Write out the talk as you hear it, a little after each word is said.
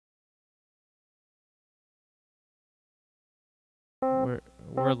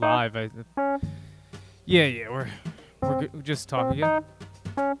we're live. Yeah. We're just talking again.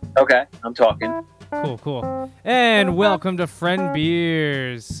 Okay, I'm talking. Cool. And welcome to Friend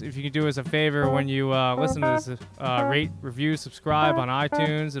Beers. If you could do us a favor when you listen to this, rate, review, subscribe on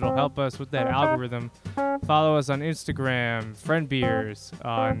iTunes. It'll help us with that algorithm. Follow us on Instagram, Friend Beers.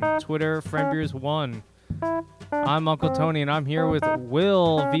 On Twitter, Friend Beers 1. I'm Uncle Tony, and I'm here with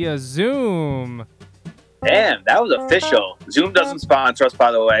Will via Zoom. Damn, that was official. Zoom doesn't sponsor us,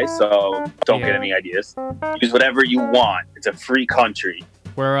 by the way, so don't get any ideas. Use whatever you want. It's a free country.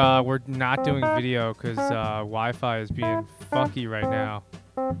 We're not doing video because Wi-Fi is being fucky right now.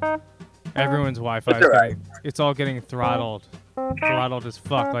 Everyone's Wi-Fi is it's all getting throttled as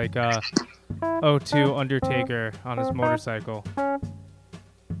fuck, like O2 Undertaker on his motorcycle.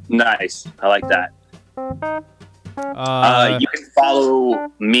 Nice, I like that. You can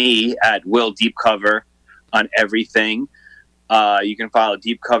follow me at Will Deep Cover on everything. You can follow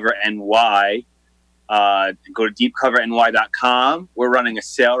Deep Cover NY. Go to deepcoverny.com. We're running a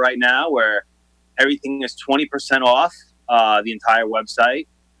sale right now where everything is 20% off the entire website.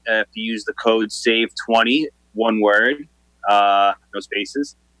 If you use the code SAVE20, one word, no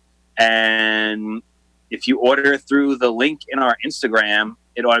spaces. And if you order through the link in our Instagram,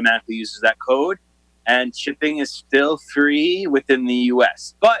 it automatically uses that code. And shipping is still free within the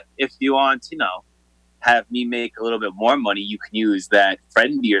U.S. But if you want to, have me make a little bit more money, you can use that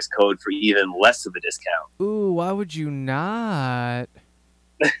Friend Beers code for even less of a discount. Ooh, why would you not?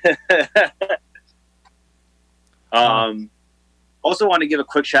 Also want to give a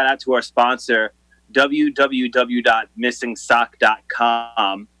quick shout out to our sponsor,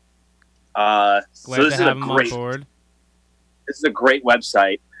 www.missingsock.com. This is a great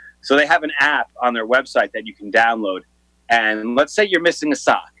website. So they have an app on their website that you can download. And let's say you're missing a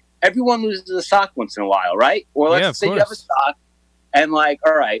sock. Everyone loses a sock once in a while, right? Or let's say you have a sock and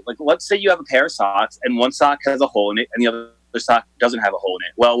let's say you have a pair of socks and one sock has a hole in it and the other sock doesn't have a hole in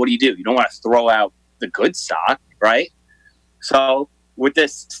it. Well, what do? You don't want to throw out the good sock, right? So with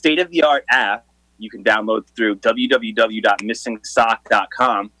this state-of-the-art app, you can download through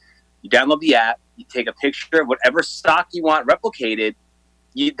www.missingsock.com. You download the app, you take a picture of whatever sock you want replicated,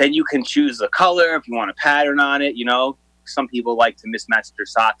 then you can choose the color if you want a pattern on it, Some people like to mismatch their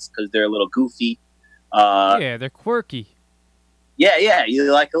socks because they're a little goofy. They're quirky. Yeah.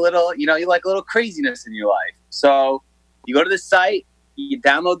 You like a little, you like a little craziness in your life. So you go to the site, you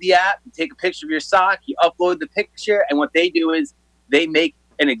download the app, you take a picture of your sock, you upload the picture, and what they do is they make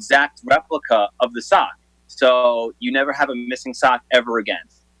an exact replica of the sock. So you never have a missing sock ever again.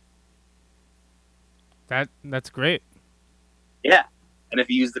 That's great. Yeah. And if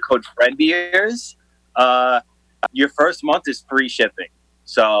you use the code FriendBeers, your first month is free shipping,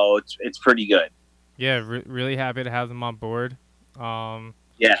 so it's pretty good. Yeah, really happy to have them on board. Go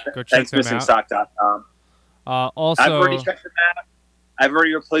check thanks, them out. MissingSock.com. Also, I've already checked them out. I've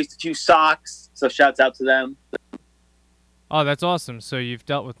already replaced a few socks, so shouts out to them. Oh, that's awesome. So you've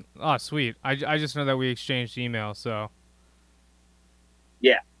dealt with... Oh, sweet. I just know that we exchanged emails, so...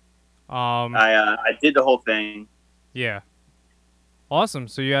 Yeah. I did the whole thing. Yeah. Awesome.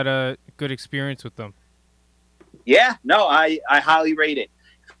 So you had a good experience with them. Yeah, no, I highly rate it.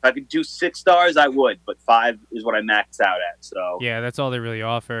 If I could do 6 stars, I would, but 5 is what I maxed out at. So yeah, that's all they really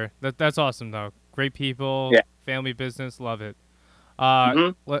offer. That's awesome though. Great people, family business, love it.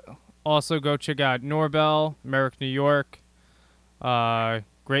 Also go check out Norbel, Merrick, New York.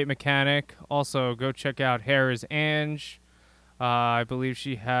 Great mechanic. Also go check out Hair is Ange. I believe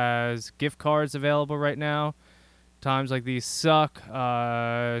she has gift cards available right now. Times like these suck.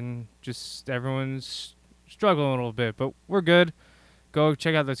 Just everyone's struggling a little bit, but we're good. Go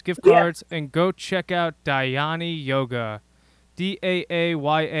check out those gift cards and go check out Dayani Yoga.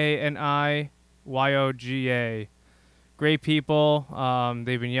 DAAYANIYOGA. Great people.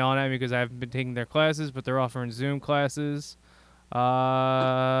 They've been yelling at me because I haven't been taking their classes, but they're offering Zoom classes.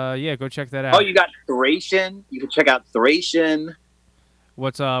 Go check that out. Oh, you got Thracian. You can check out Thracian.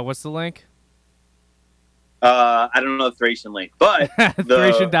 What's the link? I don't know the Thracian link, but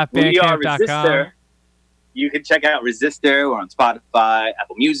Thracian.bandcamp.com. You can check out Resistor. We're on Spotify,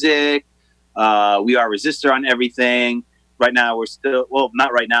 Apple Music. We are Resistor on everything. Right now, we're still,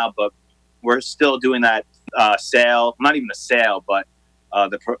 not right now, but we're still doing that sale. Not even a sale, but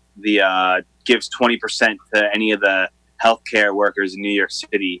the gives 20% to any of the healthcare workers in New York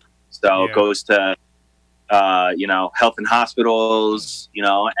City. So it goes to, health and hospitals,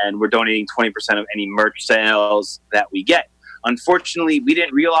 and we're donating 20% of any merch sales that we get. Unfortunately, we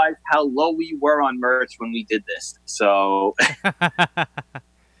didn't realize how low we were on merch when we did this. So,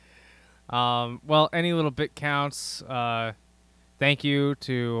 any little bit counts. thank you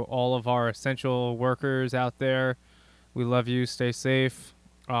to all of our essential workers out there. We love you. Stay safe.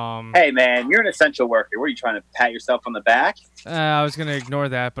 Hey, man, you're an essential worker. What are you trying to pat yourself on the back? I was gonna ignore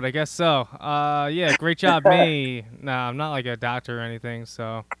that, but I guess so. Yeah, great job, me. Nah, I'm not like a doctor or anything.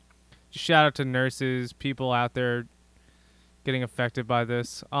 So, just shout out to nurses, people out there getting affected by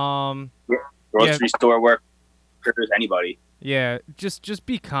this. Yeah, Grocery store workers, anybody. yeah. Just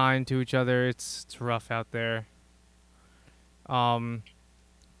be kind to each other. It's rough out there. Um,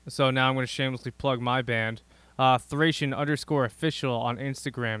 so now I'm gonna shamelessly plug my band. Thracian _ official on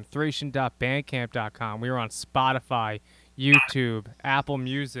Instagram, Thracian.bandcamp.com. We are on Spotify, YouTube, Apple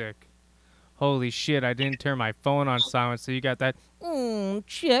Music. Holy shit, I didn't turn my phone on silent, so you got that.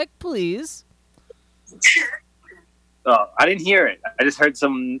 Check, please. Oh, I didn't hear it. I just heard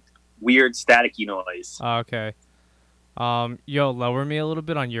some weird staticky noise. Okay. Yo, lower me a little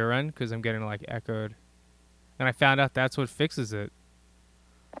bit on your end, because I'm getting, like, echoed. And I found out that's what fixes it.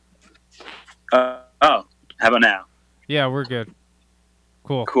 Oh, how about now? Yeah, we're good.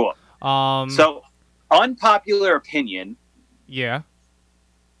 Cool. Cool. So, unpopular opinion, Yeah.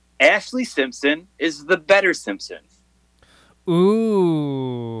 Ashley Simpson is the better Simpson.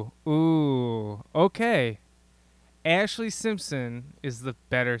 Ooh. Okay. Ashley Simpson is the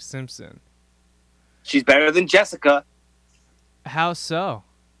better Simpson. She's better than Jessica. How so?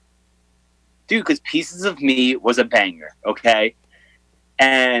 Dude, because Pieces of Me was a banger, okay?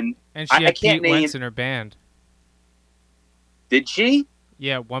 And And she I had can't Pete name... Wentz in her band. Did she?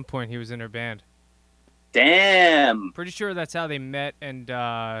 Yeah, at one point he was in her band. Damn. Pretty sure that's how they met, and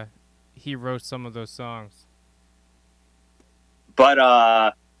he wrote some of those songs. But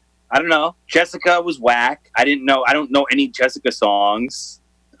I don't know. Jessica was whack. I don't know any Jessica songs.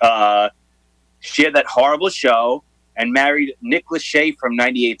 She had that horrible show and married Nick Lachey from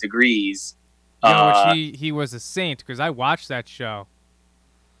 98 Degrees. Yo, he was a saint, because I watched that show.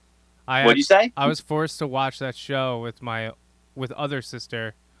 What'd you say? I was forced to watch that show with other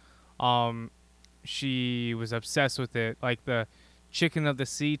sister. She was obsessed with it, like the chicken of the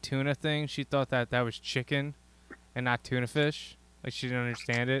sea tuna thing. She thought that was chicken and not tuna fish. Like, she didn't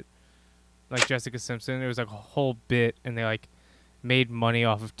understand it. Like Jessica Simpson, it was like a whole bit, and they like made money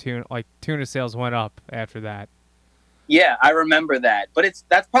off of tuna. Like, tuna sales went up after that. Yeah, I remember that. But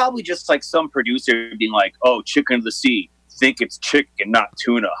that's probably just like some producer being like, "Oh, chicken of the sea, think it's chicken, not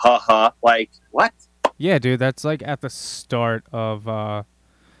tuna." Ha. Like, what? Yeah, dude, that's like at the start of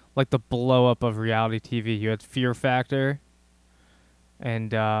like the blow up of reality TV. You had Fear Factor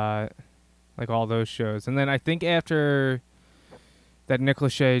and like all those shows. And then I think after that Nick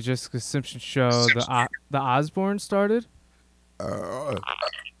Lachey, Jessica Simpson show, the Osbourne started.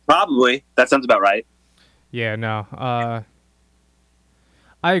 Probably. That sounds about right. Yeah, no.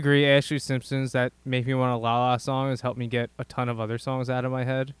 I agree. Ashley Simpson's That Make Me Want a La La song has helped me get a ton of other songs out of my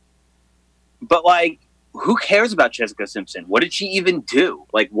head. But like, who cares about Jessica Simpson? What did she even do?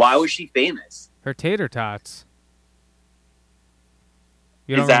 Like, why was she famous? Her tater tots.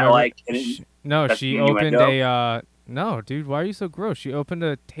 You Is don't that remember? like... No, that's she the opened innuendo? no, dude, why are you so gross? She opened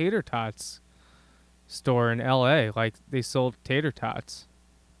a tater tots store in LA. Like, they sold tater tots.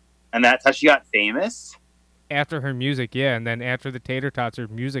 And that's how she got famous? After her music, yeah, and then after the tater tots, her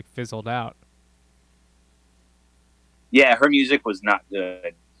music fizzled out. Yeah, her music was not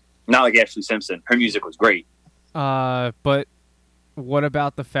good. Not like Ashley Simpson. Her music was great. But what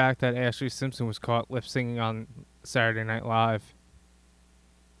about the fact that Ashley Simpson was caught lip syncing on Saturday Night Live?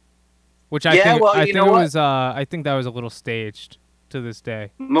 Which I think that was a little staged to this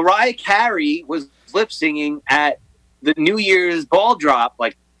day. Mariah Carey was lip singing at the New Year's ball drop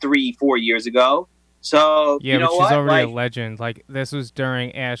like 3-4 years ago. So yeah, you know but she's already like, a legend. Like, this was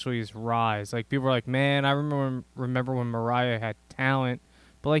during Ashley's rise. Like, people were like, "Man, I remember when Mariah had talent,"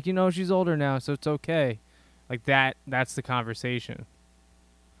 but like, she's older now, so it's okay. Like that. That's the conversation.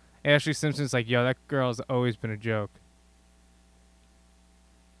 Ashley Simpson's like, "Yo, that girl's always been a joke."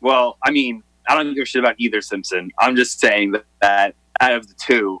 Well, I mean, I don't give a shit about either Simpson. I'm just saying that out of the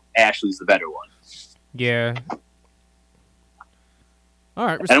two, Ashley's the better one. Yeah. All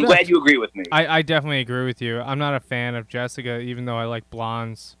right, respect. And I'm glad you agree with me. I definitely agree with you. I'm not a fan of Jessica, even though I like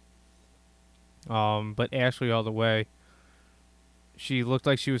blondes. But Ashley all the way. She looked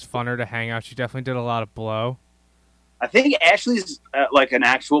like she was funner to hang out. She definitely did a lot of blow. I think Ashley's like an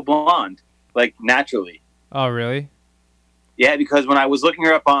actual blonde, like naturally. Oh, really? Yeah, because when I was looking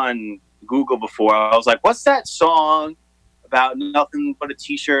her up on Google before, I was like, "What's that song about nothing but a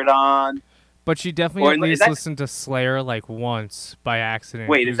t-shirt on?" But she definitely at least listened to Slayer like once by accident.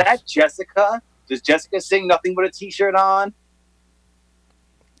 Wait, is that Jessica? Does Jessica sing "Nothing But a T-Shirt On"?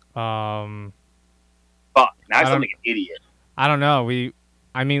 Fuck, now I sound like an idiot. I don't know.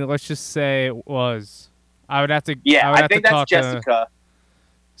 I mean, let's just say it was. Yeah, I would I have to think that's talk to Jessica.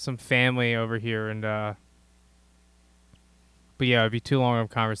 some family over here, and but yeah, it'd be too long of a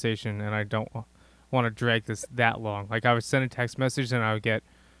conversation, and I don't want to drag this that long. Like I would send a text message, and I would get,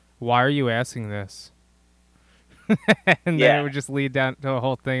 "Why are you asking this?" And then it Yeah, would just lead down to a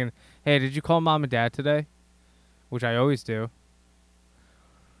whole thing. And hey, did you call mom and dad today? Which I always do.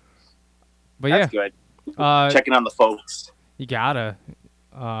 But that's yeah, good. uh, Checking on the folks. you gotta.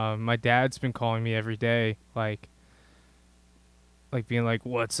 My dad's been calling me every day, like being like,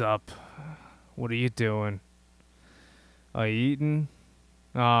 "What's up? What are you doing? Are you eating?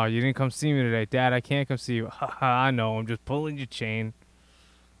 Oh, you didn't come see me today, Dad. I can't come see you. Haha, I know. I'm just pulling your chain.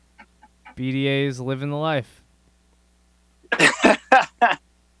 BDA's living the life.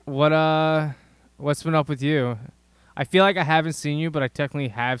 What what's been up with you? I feel like I haven't seen you, but I technically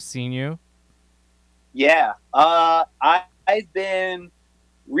have seen you. Yeah. I've been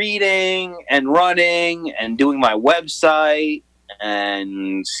reading and running and doing my website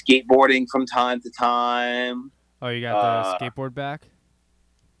and skateboarding from time to time. Oh, you got the Uh, skateboard back?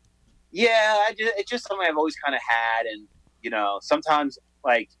 yeah, it's just something I've always kind of had, and sometimes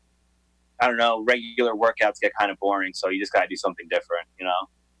like I don't know, regular workouts get kind of boring, so you just gotta do something different.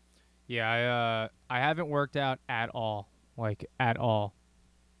 Yeah, I haven't worked out at all. Like at all.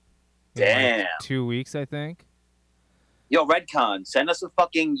 In like Damn. 2 weeks, I think. Yo, Redcon, send us a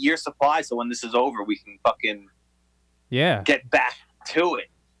fucking year supply so when this is over, we can fucking Yeah. get back to it.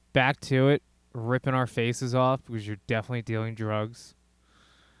 Back to it, ripping our faces off because you're definitely dealing drugs.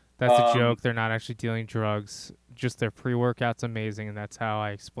 That's a joke. They're not actually dealing drugs. Just their pre-workout's amazing, and that's how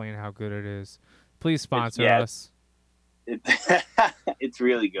I explain how good it is. Please sponsor us. It's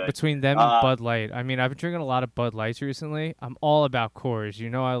really good. Between them and Bud Light. I mean, I've been drinking a lot of Bud Lights recently. I'm all about Coors. You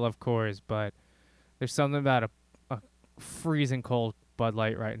know I love Coors, but there's something about a freezing cold Bud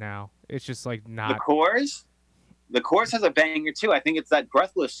Light right now. It's just like The not. Coors? The Coors has a banger too. I think it's that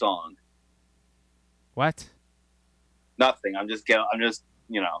Breathless song. What? Nothing. I'm just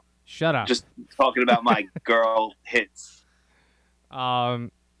Shut up. just talking about my girl hits.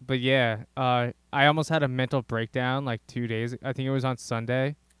 But yeah, I almost had a mental breakdown like 2 days. I think it was on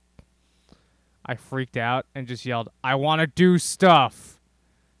Sunday. I freaked out and just yelled, "I want to do stuff,"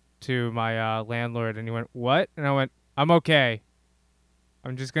 to my landlord, and he went, "What?" And I went, "I'm okay.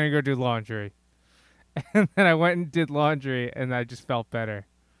 I'm just gonna go do laundry." And then I went and did laundry, and I just felt better.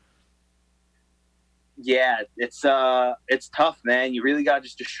 Yeah, it's tough, man. You really gotta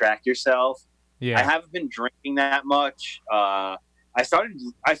just distract yourself. Yeah. I haven't been drinking that much. I started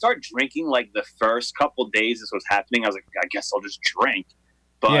drinking like the first couple days this was happening. I was like, I guess I'll just drink,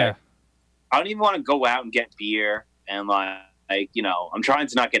 but Yeah. I don't even want to go out and get beer. And I'm trying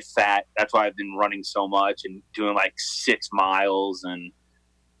to not get fat. That's why I've been running so much and doing like 6 miles. And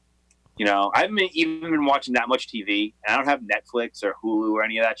I haven't even been watching that much TV. And I don't have Netflix or Hulu or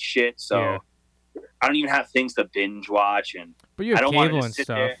any of that shit. So Yeah. I don't even have things to binge watch. And But you I have don't want cable to and sit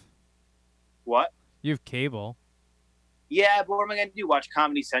stuff. there. What? You have cable. Yeah, but what am I going to do? Watch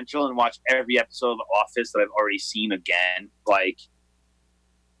Comedy Central and watch every episode of The Office that I've already seen again? Like,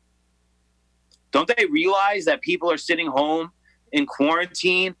 don't they realize that people are sitting home in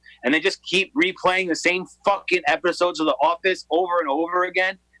quarantine and they just keep replaying the same fucking episodes of The Office over and over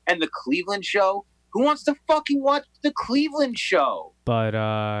again? And the Cleveland Show? Who wants to fucking watch the Cleveland Show?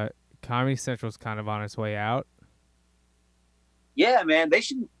 But Comedy Central's kind of on its way out. Yeah, man, they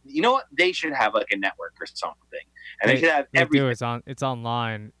should. You know what? They should have like a network or something, and they should have They everything. do. It's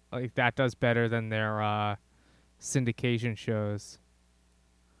online. Like that does better than their syndication shows.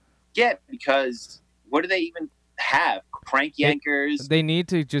 Yeah, because what do they even have? Crank Yankers. They need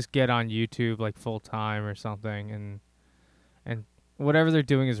to just get on YouTube like full time or something, and whatever they're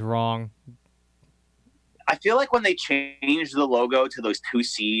doing is wrong. I feel like when they changed the logo to those 2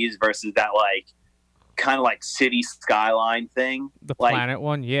 C's versus that like kind of like city skyline thing, The like, planet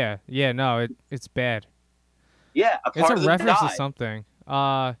one, yeah, no, it's bad. yeah, It's a part of reference the to something.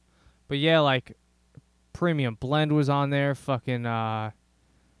 But yeah, like Premium Blend was on there. Fucking I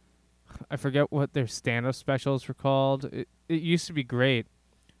forget what their stand-up specials were called. It used to be great.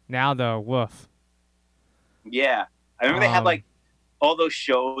 Now though, woof. Yeah, I remember they had like all those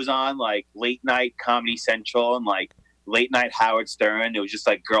shows on like late night Comedy Central and like late night Howard Stern. It was just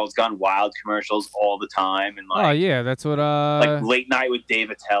like Girls Gone Wild commercials all the time, and like, oh yeah, that's what like Late Night with Dave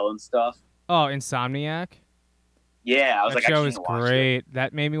Attell and stuff. Oh, Insomniac. Yeah, I was That like, show I is can't watch it. great.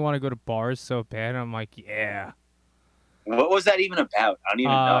 That made me want to go to bars so bad. I'm like, yeah. What was that even about? I don't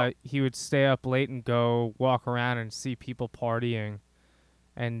even know. He would stay up late and go walk around and see people partying,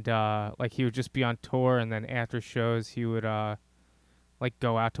 and like he would just be on tour, and then after shows he would like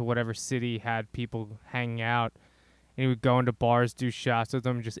go out to whatever city had people hanging out, and he would go into bars, do shots with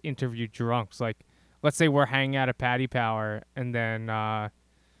them, and just interview drunks. Like, let's say we're hanging out at Patty Power, and then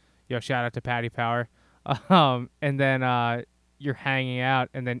shout out to Patty Power, and then you're hanging out,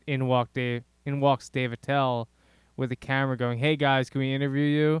 and then in walks Dave Attell with a camera, going, "Hey guys, can we interview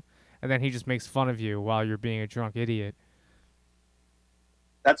you?" And then he just makes fun of you while you're being a drunk idiot.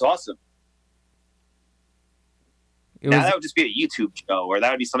 That's awesome. That would just be a YouTube show, or that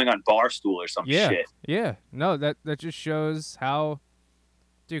would be something on Barstool or some shit. Yeah. No, that just shows how,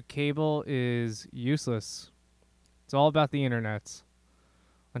 dude, cable is useless. It's all about the internets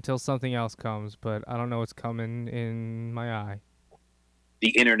until something else comes, but I don't know what's coming in my eye.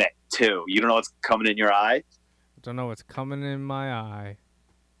 The internet, too. You don't know what's coming in your eye? I don't know what's coming in my eye.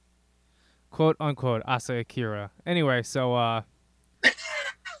 Quote, unquote, Asa Akira. Anyway, so,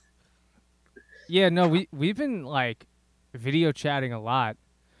 yeah, no, we've been, like, video chatting a lot,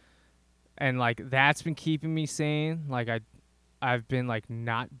 and like that's been keeping me sane. Like I've been like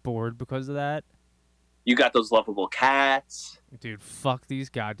not bored because of that. You got those lovable cats, dude. Fuck these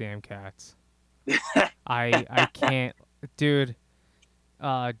goddamn cats. I can't, dude.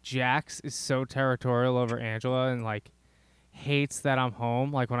 Jax is so territorial over Angela and like hates that I'm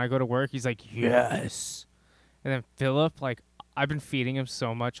home. Like when I go to work, he's like yes, and then Philip, like I've been feeding him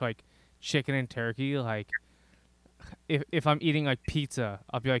so much like chicken and turkey, like. If I'm eating like pizza,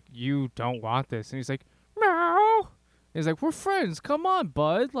 I'll be like, "You don't want this," and he's like, "Meow." He's like, "We're friends. Come on,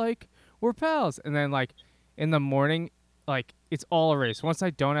 bud. Like, we're pals." And then like in the morning, like it's all a race. Once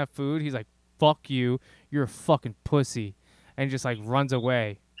I don't have food, he's like, "Fuck you. You're a fucking pussy," and just like runs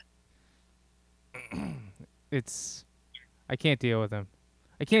away. I can't deal with him.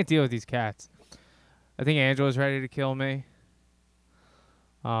 I can't deal with these cats. I think Angela's ready to kill me.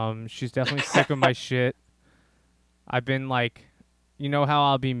 She's definitely sick of my shit. I've been like, you know how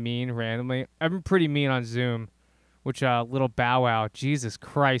I'll be mean randomly? I've been pretty mean on Zoom, which little Bow Wow. Jesus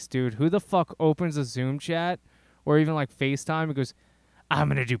Christ, dude. Who the fuck opens a Zoom chat or even like FaceTime and goes, "I'm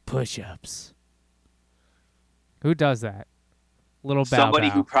going to do push-ups"? Who does that? Little Bow Wow. Somebody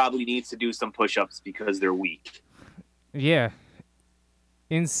who probably needs to do some push-ups because they're weak. Yeah.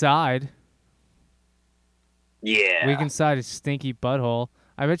 Inside. Yeah. Weak inside his stinky butthole.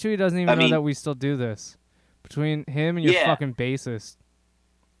 I bet you he doesn't even know that we still do this. Between him and your fucking bassist.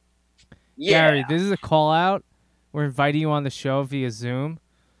 Yeah. Gary, this is a call out. We're inviting you on the show via Zoom.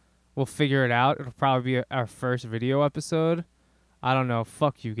 We'll figure it out. It'll probably be our first video episode. I don't know.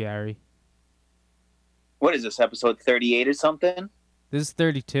 Fuck you, Gary. What is this, episode 38 or something? This is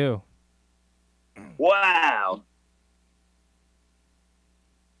 32. Wow.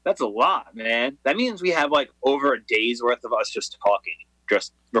 That's a lot, man. That means we have like over a day's worth of us just talking,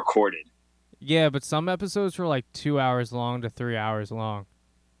 just recorded. Yeah, but some episodes were like 2 hours long to 3 hours long.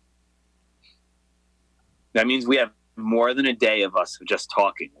 That means we have more than a day of us just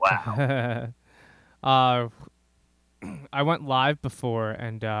talking. Wow. I went live before,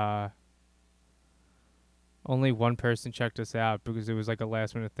 and only one person checked us out because it was like a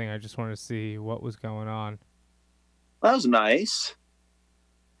last minute thing. I just wanted to see what was going on. That was nice.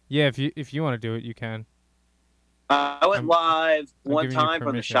 Yeah, if you want to do it, you can. I went live one time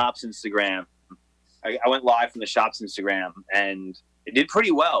from the shop's Instagram. I went live from the shop's Instagram, and it did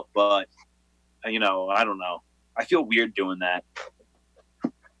pretty well, but, you know, I don't know. I feel weird doing that.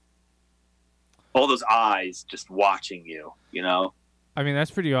 All those eyes just watching you, you know? I mean,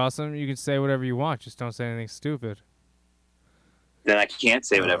 that's pretty awesome. You can say whatever you want. Just don't say anything stupid. Then I can't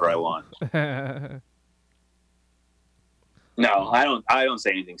say whatever I want. No, I don't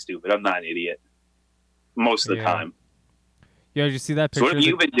say anything stupid. I'm not an idiot. Most of the time. Yeah, did you see that picture? So what have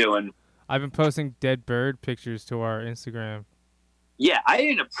you been doing? I've been posting dead bird pictures to our Instagram. Yeah, I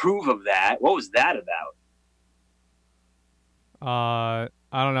didn't approve of that. What was that about? I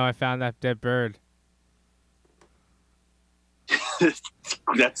don't know. I found that dead bird.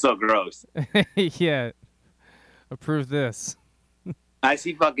 That's so gross. Yeah. Approve this. I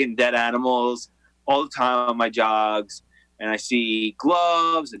see fucking dead animals all the time on my jogs. And I see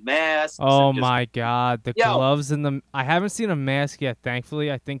gloves and masks. Oh and my God. The gloves and the... I haven't seen a mask yet,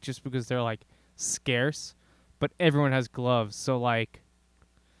 thankfully. I think just because they're, like, scarce. But everyone has gloves. So, like,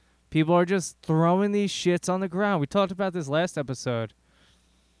 people are just throwing these shits on the ground. We talked about this last episode.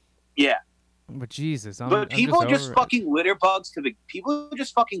 Yeah. But Jesus. But people just fucking litter bugs to people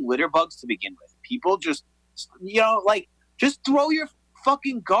just fucking litter bugs to begin with. People just, you know, like, just throw your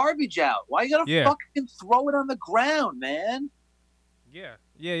fucking garbage out. Why you gotta fucking throw it on the ground, man? Yeah.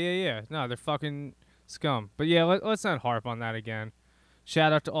 No, they're fucking scum. But yeah, let's not harp on that again.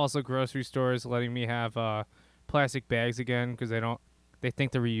 Shout out to also grocery stores letting me have plastic bags again because they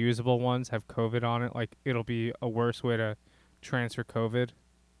think the reusable ones have COVID on it. Like it'll be a worse way to transfer COVID.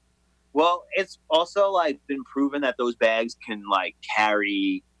 Well, it's also like been proven that those bags can like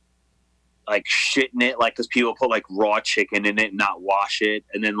carry like shit in it, like because people put like raw chicken in it and not wash it,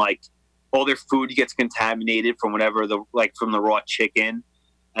 and then like all their food gets contaminated from whatever from the raw chicken,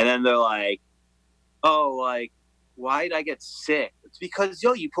 and then they're like, oh, like why did I get sick? It's because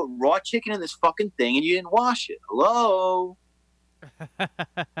you put raw chicken in this fucking thing and you didn't wash it. Hello.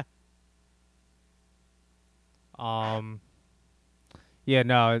 Yeah,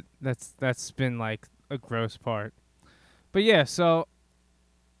 no, that's been like a gross part. But yeah, so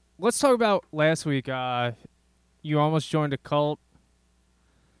let's talk about last week. You almost joined a cult.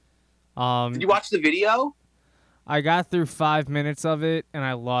 Did you watch the video? I got through 5 minutes of it and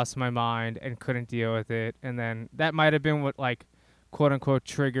I lost my mind and couldn't deal with it. And then that might have been what like quote unquote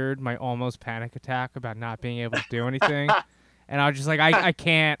triggered my almost panic attack about not being able to do anything. And I was just like, I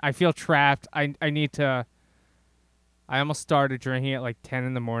can't. I feel trapped. I need to. I almost started drinking at like 10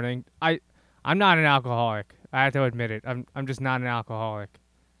 in the morning. I'm not an alcoholic. I have to admit it. I'm just not an alcoholic.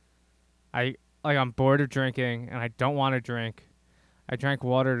 I'm bored of drinking and I don't want to drink. I drank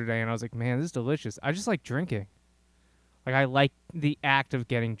water today and I was like, man, this is delicious. I just like drinking. Like I like the act of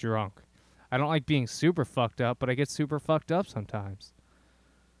getting drunk. I don't like being super fucked up, but I get super fucked up sometimes.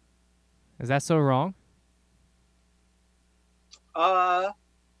 Is that so wrong? No.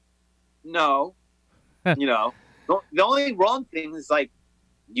 The only wrong thing is like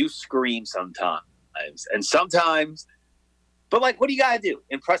you scream sometimes, and sometimes. But like, what do you gotta do?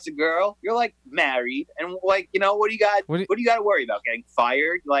 Impress a girl? You're like married, and like what do you got? What do you got to worry about? Getting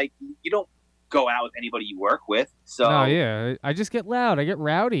fired? Like you don't go out with anybody you work with. So no, yeah, I just get loud. I get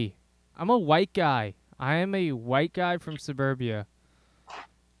rowdy. I'm a white guy. I am a white guy from suburbia.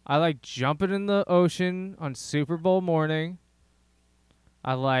 I like jumping in the ocean on Super Bowl morning.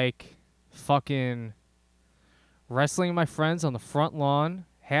 I like fucking wrestling my friends on the front lawn,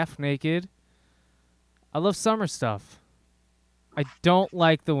 half naked. I love summer stuff. I don't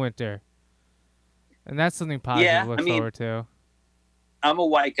like the winter. And that's something positive to look forward to. I'm a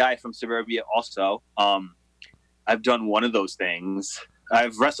white guy from suburbia also. I've done one of those things.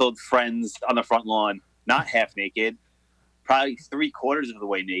 I've wrestled friends on the front lawn, not half naked, probably 3/4 of the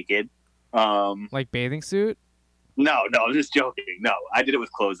way naked. Like bathing suit? No, I'm just joking. No, I did it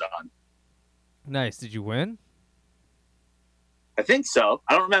with clothes on. Nice. Did you win? I think so.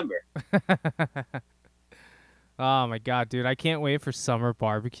 I don't remember. Oh my god, dude. I can't wait for summer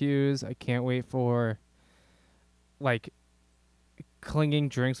barbecues. I can't wait for like clinging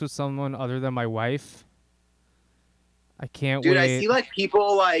drinks with someone other than my wife. I can't wait. Dude, I see like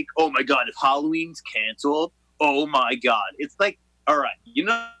people like, oh my god, if Halloween's canceled, oh my god. It's like, all right, you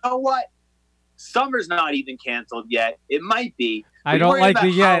know what? Summer's not even canceled yet. It might be. I don't like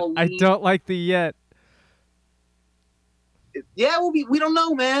the yet. I don't like the yet. Yeah, we don't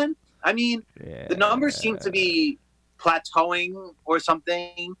know, man. I mean, the numbers seem to be plateauing or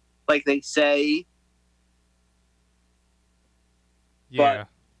something, like they say. Yeah. But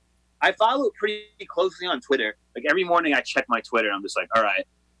I follow it pretty closely on Twitter. Like every morning I check my Twitter and I'm just like, all right,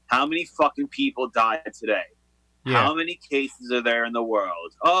 how many fucking people died today? Yeah. How many cases are there in the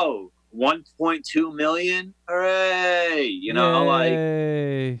world? Oh, 1.2 million? Hooray! You know,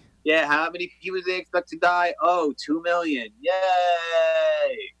 Yay. Like, yeah, how many people do they expect to die? Oh, 2 million.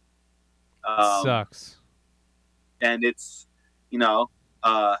 Yay! Sucks. And it's, everyone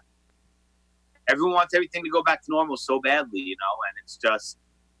wants everything to go back to normal so badly, and it's just,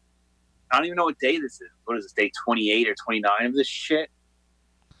 I don't even know what day this is. What is this, day 28 or 29 of this shit?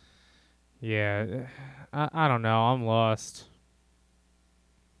 Yeah, I don't know. I'm lost.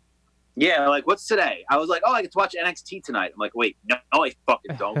 Yeah, like, what's today? I was like, oh, I get to watch NXT tonight. I'm like, wait, no, I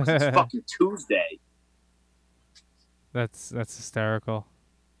fucking don't, because it's fucking Tuesday. That's hysterical.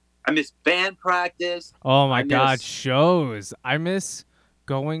 I miss band practice. Oh, my God, shows. I miss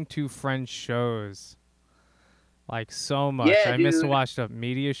going to friends' shows. Like, so much. Yeah, I miss Washed Up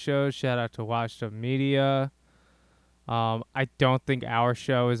Media shows. Shout out to Washed Up Media. I don't think our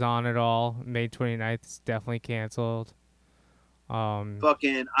show is on at all. May 29th is definitely canceled.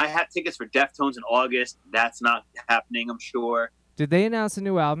 Fucking, I had tickets for Deftones in August. That's not happening, I'm sure. Did they announce a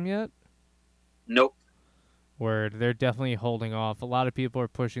new album yet? Nope. Word. They're definitely holding off. A lot of people are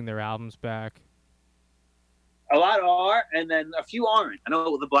pushing their albums back. A lot are, and then a few aren't. I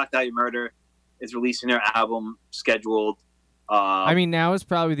know the Black Dahlia Murder is releasing their album scheduled. I mean, now is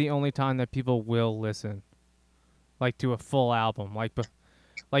probably the only time that people will listen, like, to a full album. Like,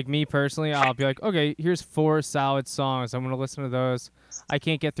 Like me personally, I'll be like, okay, here's 4 solid songs. I'm gonna listen to those. I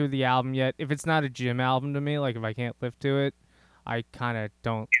can't get through the album yet. If it's not a gym album to me, like if I can't lift to it, I kind of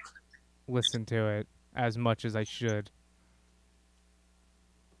don't listen to it as much as I should.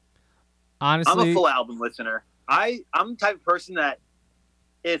 I'm a Honestly, full album listener. I'm the type of person that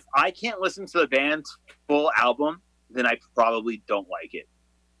if I can't listen to the band's full album, then I probably don't like it.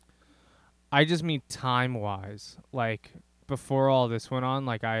 I just mean time wise. Like before all this went on,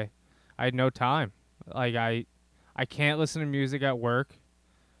 like I had no time. Like I can't listen to music at work.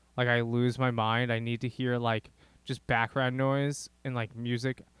 Like I lose my mind. I need to hear like just background noise and like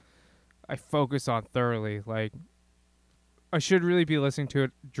music I focus on thoroughly. Like I should really be listening to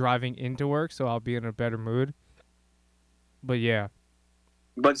it driving into work so I'll be in a better mood. But yeah.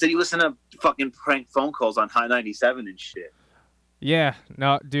 But instead, you listen to fucking prank phone calls on Hot 97 and shit. Yeah,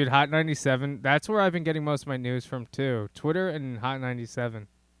 no, dude, Hot 97, that's where I've been getting most of my news from too. Twitter and Hot 97.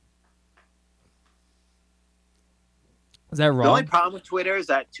 Is that The only wrong? problem with Twitter is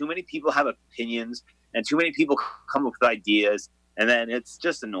that too many people have opinions and too many people come up with ideas, and then it's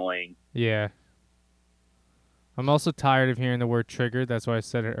just annoying. Yeah. I'm also tired of hearing the word triggered. That's why I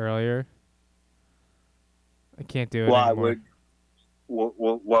said it earlier. I can't do it Why anymore. would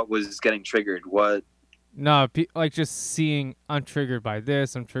what was getting triggered? What? No, like just seeing I'm triggered by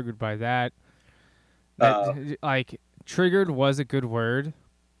this, I'm triggered by that. Uh, That like triggered was a good word.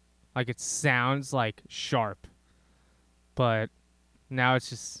 Like it sounds like sharp. But now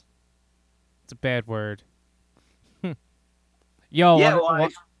it's a bad word. Yo, yeah, well,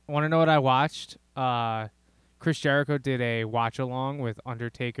 want to know what I watched? Chris Jericho did a watch along with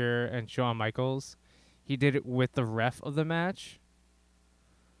Undertaker and Shawn Michaels. He did it with the ref of the match.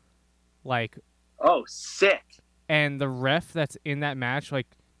 Like, oh, sick. and the ref that's in that match, like,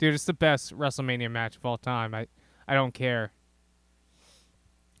 dude, it's the best WrestleMania match of all time. I don't care.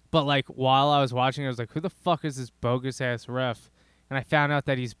 But like while I was watching, I was like, who the fuck is this bogus ass ref? And I found out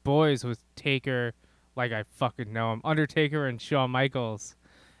that he's boys with Taker, like I fucking know him, Undertaker and Shawn Michaels,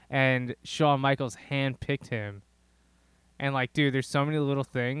 and Shawn Michaels handpicked him. And like, dude, there's so many little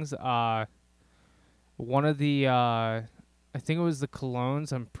things. One of the I think it was the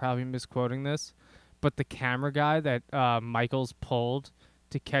Colognes. I'm probably misquoting this, but the camera guy that Michaels pulled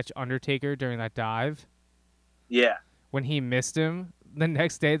to catch Undertaker during that dive, Yeah. when he missed him, the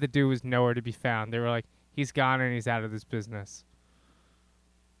next day the dude was nowhere to be found. They were like, he's gone and he's out of this business.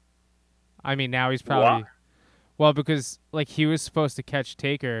 I mean, now he's probably What? well because like he was supposed to catch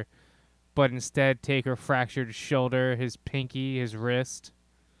Taker, but instead Taker fractured his shoulder, his pinky, his wrist.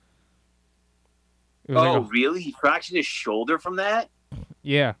 It was Oh, like a really? He fractured his shoulder from that?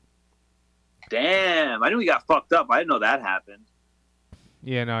 yeah, Damn. I knew he got fucked up. I didn't know that happened.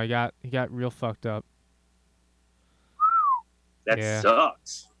 yeah. No, he got real fucked up. That Yeah,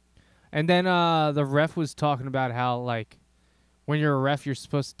 sucks. and then the ref was talking about how like when you're a ref, you're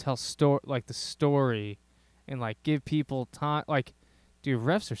supposed to tell the story, and like give people time. Like, dude,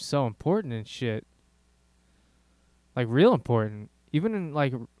 refs are so important and shit. Like real important, even in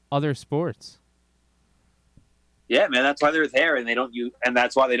like other sports. Yeah, man. That's why they're there, and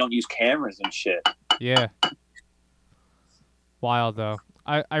that's why they don't use cameras and shit. Yeah, wild though.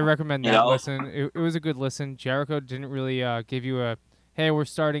 I recommend You that know? listen. It was a good listen. Jericho didn't really give you a hey, we're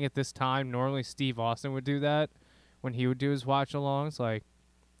starting at this time. Normally Steve Austin would do that when he would do his watch alongs. Like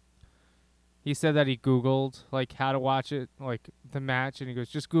he said that he Googled like how to watch it, like the match, and he goes,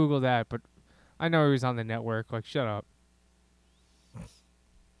 just Google that. But I know he was on the network. Like, shut up.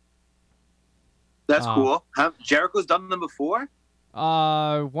 That's Uh, cool. Jericho's done them before?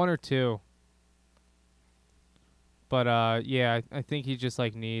 one or two. But yeah, I think he just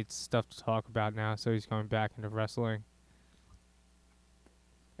like needs stuff to talk about now, so he's going back into wrestling.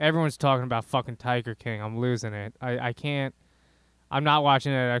 Everyone's talking about fucking Tiger King. I'm losing it. I can't. I'm not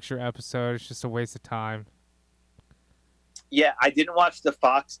watching that extra episode. It's just a waste of time. Yeah, I didn't watch the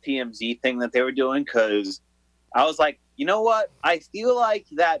Fox TMZ thing that they were doing because I was like, you know what? I feel like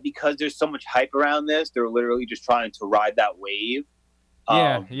that because there's so much hype around this, they're literally just trying to ride that wave.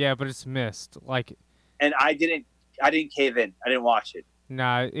 Yeah, but it's missed. Like, And I didn't cave in. I didn't watch it.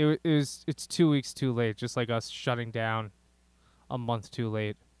 nah, it's 2 weeks too late. Just like us shutting down a month too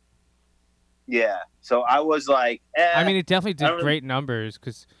late. Yeah. So I was like, I mean, it definitely I did don't really- great numbers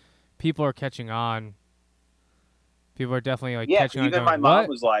because people are catching on. People are definitely like yeah. catching on. Even Going, my mom what?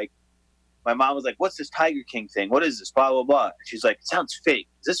 was like, what's this Tiger King thing? What is this? Blah, blah, blah. And she's like, it sounds fake.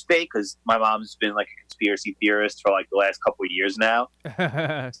 Is this fake? Because my mom's been like a conspiracy theorist for like the last couple of years now.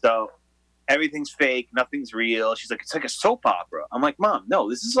 So everything's fake. Nothing's real. She's like, it's like a soap opera. I'm like, Mom, no,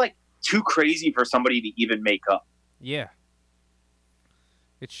 this is like too crazy for somebody to even make up. Yeah.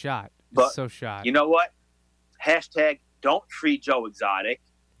 It's shot. It's But so shot. you know what? Hashtag don't free Joe Exotic.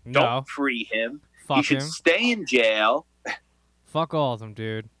 Don't No. free him. He Fuck should him. stay in jail. Fuck all of them,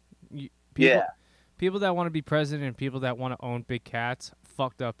 dude. Yeah, People that want to be president and people that want to own big cats,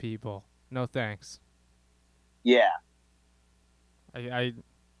 fucked up people. No thanks. yeah. I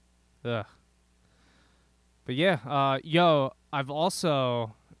ugh. But yeah, yo, I've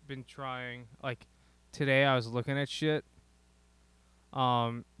also been trying, like, today I was looking at shit.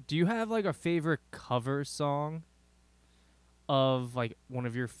 Do you have like a favorite cover song of like one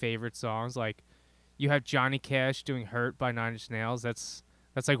of your favorite songs? Like, you have Johnny Cash doing "Hurt" by Nine Inch Nails. That's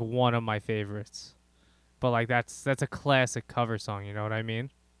like one of my favorites. But like that's a classic cover song. You know what I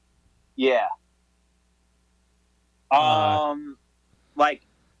mean? Yeah. Uh, Like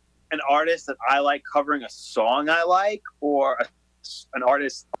an artist that I like covering a song I like, or an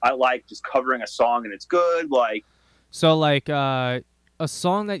artist I like just covering a song and it's good. Like, so like a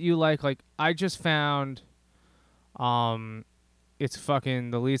song that you like I just found it's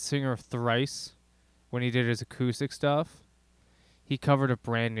fucking the lead singer of Thrice when he did his acoustic stuff. He covered a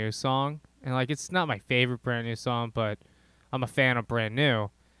brand new song, and like it's not my favorite brand new song, but I'm a fan of brand new.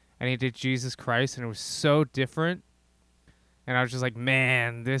 And he did Jesus Christ, and it was so different. And I was just like,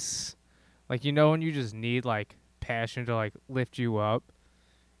 man, this, like, you know, when you just need like passion to like lift you up.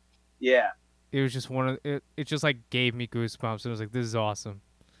 yeah. It was just one of it. It just like gave me goosebumps. It was like, this is awesome.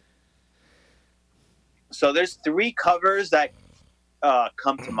 So there's three covers that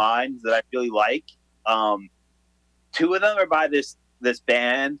come to mind that I really like. Two of them are by this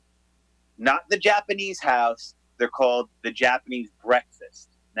band, not the Japanese House. They're called the Japanese Breakfast.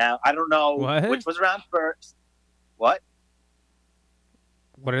 Now I don't know What? which was around first. What?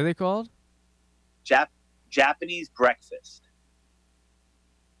 What are they called? Japanese Breakfast.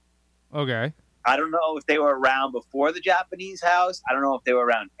 Okay. I don't know if they were around before the Japanese House. I don't know if they were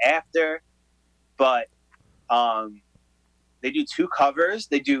around after, but they do two covers.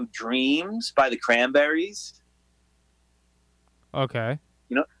 They do "Dreams" by the Cranberries. Okay.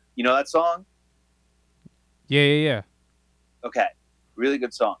 You know that song? Yeah, yeah, yeah. Okay, really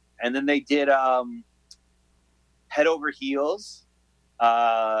good song. And then they did "Head Over Heels"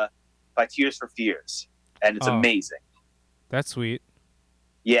 by Tears for Fears, and it's Oh, amazing. that's sweet.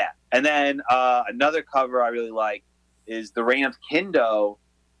 Yeah, and then another cover I really like is "The Reign of Kindo"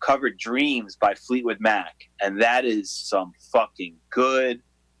 covered "Dreams" by Fleetwood Mac, and that is some fucking good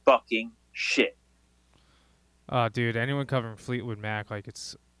fucking shit. Oh, dude, anyone covering Fleetwood Mac, like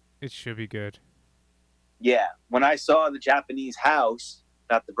it should be good. Yeah, when I saw the Japanese House,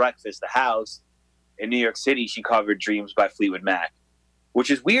 not the Breakfast, the House in New York City, she covered "Dreams" by Fleetwood Mac, which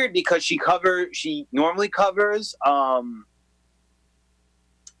is weird because she normally covers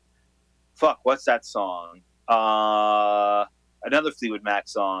what's that song? Another Fleetwood Mac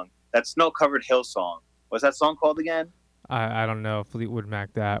song. That Snow Covered Hill song. What's that song called again? I don't know Fleetwood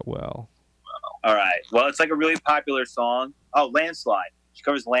Mac that well. All right. Well, it's like a really popular song. Oh, Landslide. She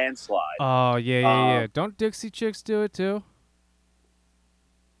covers Landslide. Oh, yeah, yeah, yeah. Don't Dixie Chicks do it too?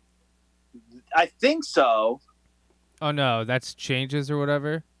 I think so. Oh no, that's Changes or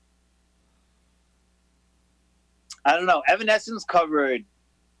whatever. I don't know. Evanescence covered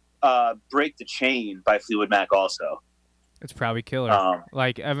 "Break the Chain" by Fleetwood Mac also. It's probably killer.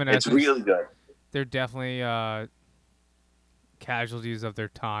 Like It's Evanescence, really good. they're definitely casualties of their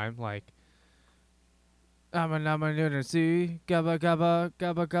time. Like I'm a lunacy, gabba gabba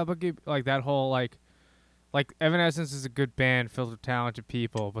gabba gabba gib. Like that whole like Evanescence is a good band filled with talented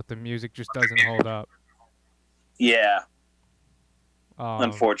people, but the music just doesn't hold up. Yeah, Um,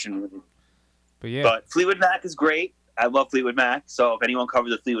 unfortunately. but yeah, But Fleetwood Mac is great. I love Fleetwood Mac. So if anyone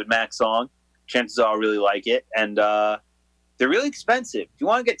covers a Fleetwood Mac song, chances are I'll really like it. And they're really expensive. If you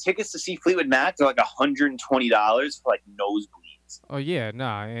want to get tickets to see Fleetwood Mac, they're like $120 for like nosebleeds. oh yeah,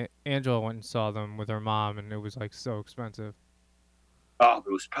 nah. Angela went and saw them with her mom, and it was like so expensive. Oh, but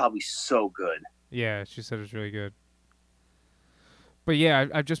it was probably so good. Yeah, she said it was really good. But yeah,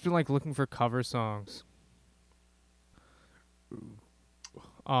 I've just been like looking for cover songs.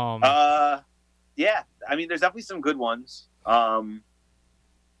 Um, Yeah. I mean, there's definitely some good ones.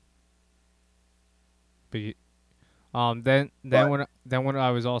 but then But- when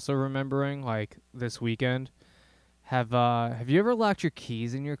I was also remembering like this weekend, have you ever locked your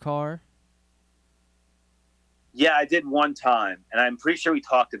keys in your car? Yeah, I did one time, and I'm pretty sure we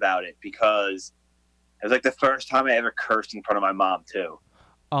talked about it because it was like the first time I ever cursed in front of my mom too.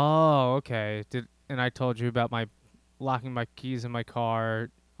 Oh, okay. And I told you about my locking my keys in my car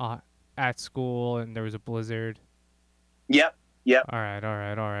at school, and there was a blizzard. Yep. All right, all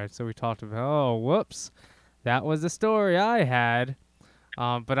right, all right. So we talked about. Oh, whoops, that was the story I had.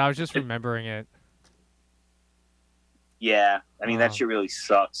 But I was just remembering it. Yeah, I mean that Um, shit really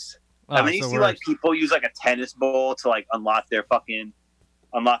sucks. And oh, then it's you the see like worst. people use like a tennis ball to like unlock their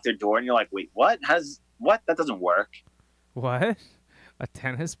door, and you're like, wait, what? What? That doesn't work. What? A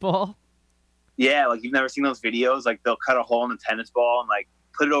tennis ball? Yeah, like you've never seen those videos. Like they'll cut a hole in the tennis ball and like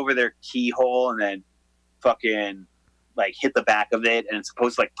put it over their keyhole, and then fucking like hit the back of it, and it's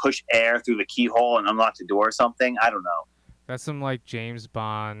supposed to like push air through the keyhole and unlock the door or something. I don't know. That's some like James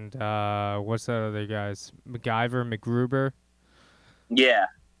Bond. What's that other guy's? MacGyver, MacGruber. Yeah,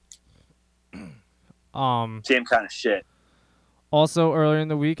 Um. same kind of shit. Also, earlier in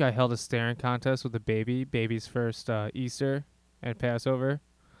the week, I held a staring contest with a baby's first Easter and Passover.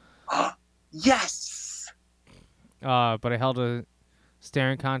 Yes, But I held a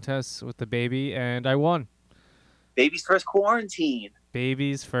staring contest with the baby, and I won. baby's first quarantine.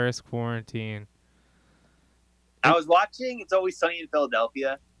 Baby's first quarantine. I was watching It's Always Sunny in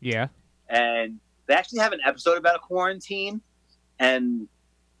Philadelphia, Yeah. and they actually have an episode about a quarantine, and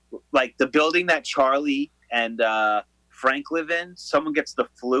like the building that Charlie and Frank live in, someone gets the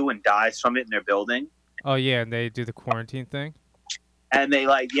flu and dies from it in their building, Oh yeah, and they do the quarantine thing. and they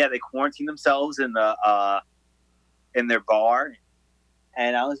they quarantine themselves in their bar,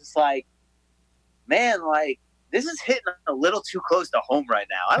 and I was just like, man, like this is hitting a little too close to home right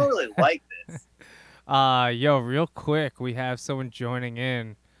now. I don't really like this. Yo, real quick, we have someone joining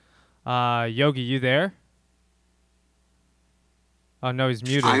in. Yogi, you there? Oh no, he's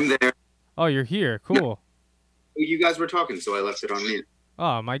muted. I'm there. Oh, you're here. Cool. You guys were talking, so I left it on mute.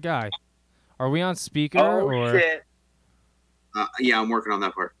 Oh, my guy. Are we on speaker Oh or? shit! Yeah, I'm working on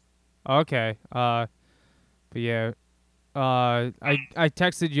that part. Okay. But yeah. I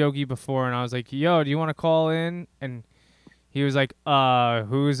texted Yogi before and I was like, "Yo, do you want to call in?" And he was like,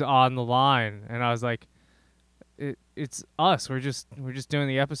 who's on the line?" And I was like, "It's us. We're just doing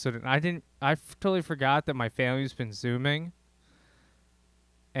the episode." And I totally forgot that my family's been zooming.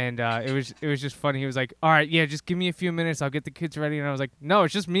 And it was just funny. He was like, "All right, yeah, just give me a few minutes. I'll get the kids ready." And I was like, "No,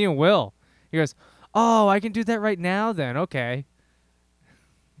 it's just me and Will." He goes, "Oh, I can do that right now then. Okay."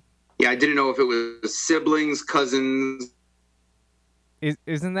 Yeah, I didn't know if it was siblings, cousins.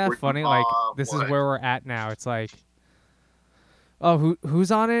 Isn't that Or funny? Like mom, this is what? where we're at now. It's like, oh, who's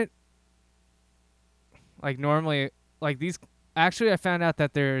on it? Like normally, like these. Actually, I found out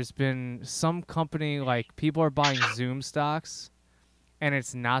that there's been some company like people are buying Zoom stocks, and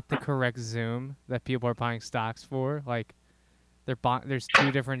it's not the correct Zoom that people are buying stocks for. Like there's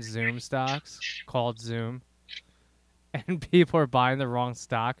two different Zoom stocks called Zoom, and people are buying the wrong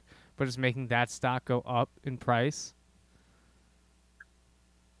stock, but it's making that stock go up in price.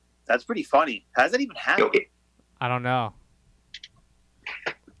 That's pretty funny. How does that even happen? Okay. I don't know.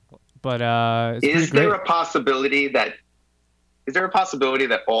 But it's Is pretty there great. a possibility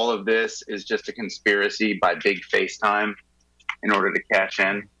that all of this is just a conspiracy by Big FaceTime in order to cash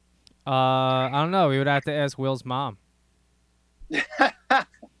in? I don't know. We would have to ask Will's mom.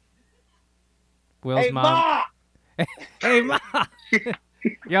 Will's Hey, mom. Ma! Hey, mom.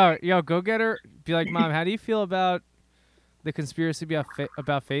 Yo, go get her. Be like, Mom, how do you feel about the conspiracy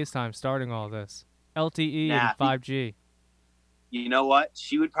about FaceTime starting all this? LTE Nah, and 5G. You know what?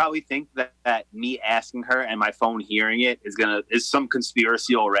 She would probably think that me asking her and my phone hearing it is some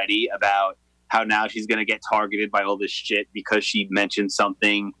conspiracy already about how now she's gonna get targeted by all this shit because she mentioned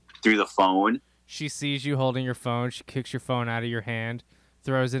something through the phone. She sees you holding your phone. She kicks your phone out of your hand,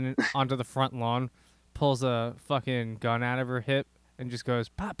 throws it onto the front lawn, pulls a fucking gun out of her hip, and just goes,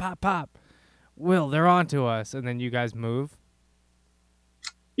 "Pop, pop, pop. Will, they're onto us." And then you guys move.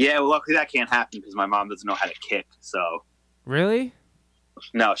 Yeah, well, luckily that can't happen because my mom doesn't know how to kick. So Really?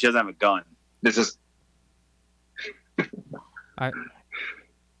 no, she doesn't have a gun. This is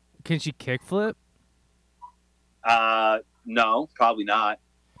Can she kickflip? No, probably not.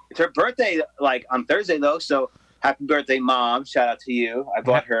 It's her birthday, like on Thursday though. So happy birthday, Mom! Shout out to you. I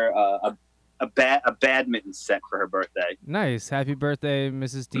bought her a badminton set for her birthday. Nice. Happy birthday,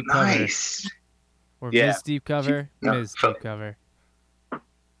 Mrs. Deep Cover. nice. Or Yeah. Ms. Deep Cover. No, Ms. Deep Cover.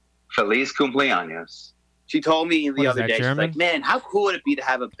 Feliz cumpleaños. She told me What the is other that, day, she's German? like, "Man, how cool would it be to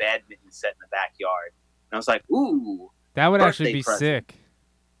have a badminton set in the backyard?" And I was like, "Ooh, That would actually Birthday be present. sick.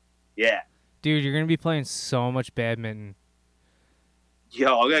 yeah." Dude, you're going to be playing so much badminton.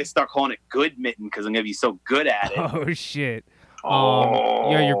 Yo, I'm gonna start calling it good mitten because I'm gonna be so good at it. Oh, shit.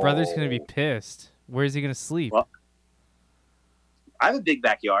 Oh. Yo, your brother's going to be pissed. Where's he going to sleep? Well- I have a big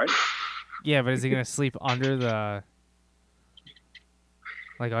backyard. Yeah, but is he going to sleep under the...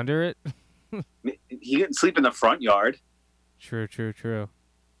 Like under it? He can sleep in the front yard. True.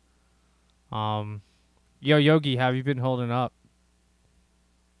 Yo, Yogi, how have you been holding up?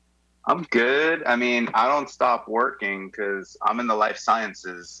 I'm good. I mean, I don't stop working because I'm in the life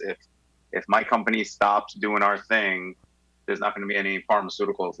sciences. If my company stops doing our thing, there's not going to be any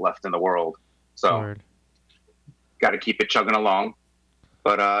pharmaceuticals left in the world. So, Word. got to keep it chugging along.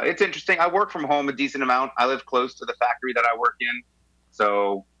 But it's interesting. I work from home a decent amount. I live close to the factory that I work in,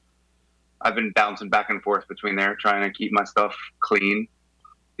 so I've been bouncing back and forth between there, trying to keep my stuff clean.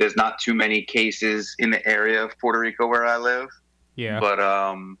 There's not too many cases in the area of Puerto Rico where I live, Yeah.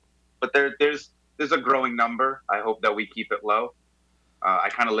 but there's a growing number. I hope that we keep it low. I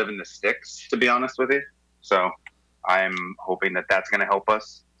kind of live in the sticks, to be honest with you, so I'm hoping that that's going to help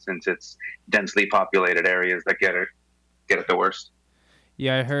us since it's densely populated areas that get it the worst.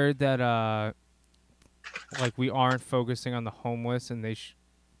 Yeah, I heard that like we aren't focusing on the homeless, and they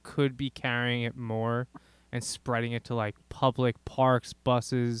could be carrying it more and spreading it to like public parks,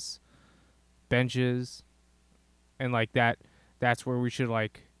 buses, benches, and like that. That's where we should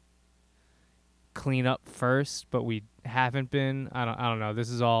like clean up first, but we haven't been. I don't know. This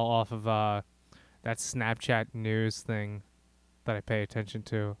is all off of that Snapchat news thing that I pay attention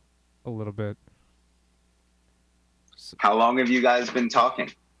to a little bit. How long have you guys been talking?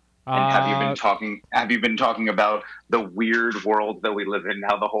 And have you been talking? Have you been talking about the weird world that we live in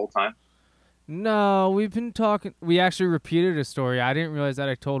now the whole time? No, we've been talking. We actually repeated a story. I didn't realize that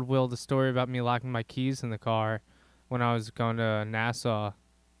I told Will the story about me locking my keys in the car when I was going to Nassau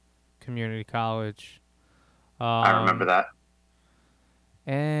Community College. I remember that.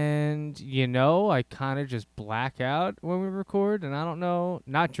 And, I kind of just black out when we record. And I don't know,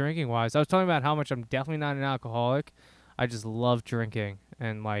 not drinking wise. I was talking about how much I'm definitely not an alcoholic. I just love drinking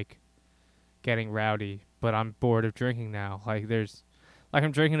and, like, getting rowdy. But I'm bored of drinking now. Like,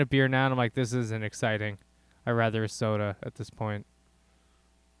 I'm drinking a beer now, and I'm like, this isn't exciting. I'd rather a soda at this point.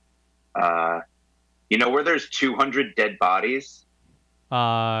 You know where there's 200 dead bodies?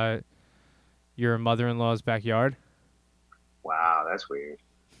 Your mother-in-law's backyard? Wow, that's weird.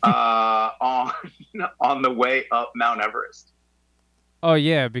 On the way up Mount Everest. Oh,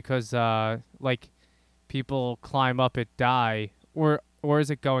 yeah, because, like, people climb up it, die. Or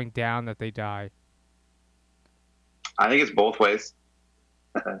is it going down that they die? I think it's both ways.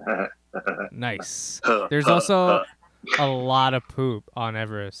 Nice. There's also a lot of poop on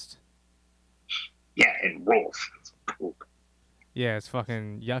Everest. Yeah, it rolls. It's poop. Yeah, it's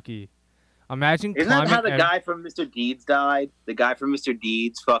fucking yucky. Imagine Isn't that climbing how the guy from Mr. Deeds died? The guy from Mr.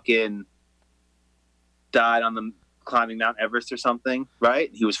 Deeds fucking died on the climbing Mount Everest or something, right?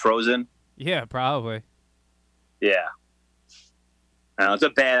 He was frozen. Yeah, probably. Yeah. I know, it's a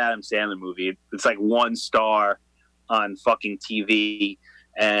bad Adam Sandler movie. It's like 1 star on fucking TV,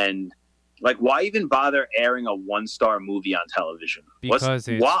 and like, why even bother airing a 1-star movie on television? Because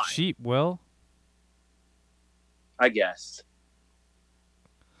it's why? cheap, Will. I guess.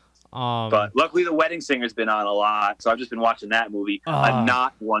 But luckily, The Wedding Singer's been on a lot, so I've just been watching that movie. A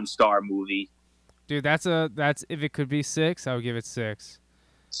not 1-star movie. Dude, that's if it could be 6, I would give it 6.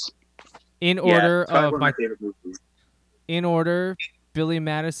 In order of my favorite movies. In order: Billy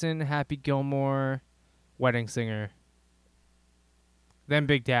Madison, Happy Gilmore, Wedding Singer. Then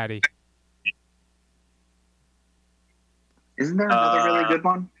Big Daddy. Isn't there another really good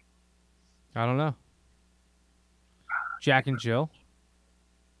one? I don't know. Jack and Jill.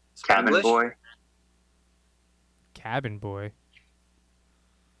 Cabin Boy. Cabin Boy.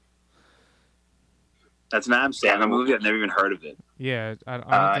 That's an Adam Sandler movie. I've never even heard of it. Yeah,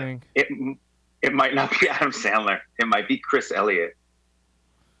 I don't think it might not be Adam Sandler. It might be Chris Elliott.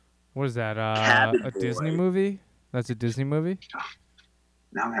 What is that? Cabin A Boy. Disney movie? That's a Disney movie?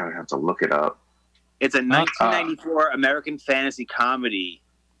 Now I would have to look it up. It's a 1994 American fantasy comedy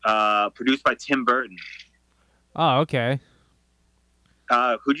produced by Tim Burton. Oh, okay.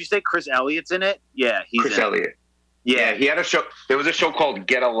 Who'd you say Chris Elliott's in it? Yeah, he's Chris in Elliott. it. Yeah, he had a show. There was a show called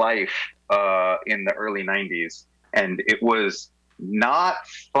Get a Life in the early 90s. And it was not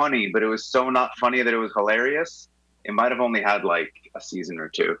funny, but it was so not funny that it was hilarious. It might have only had like a season or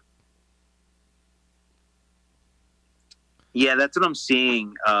 2. Yeah, that's what I'm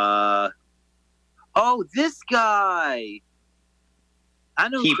seeing. This guy. I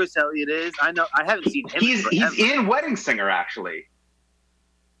know who Chris Elliott is. I know. I haven't seen him. He's in Wedding Singer, actually.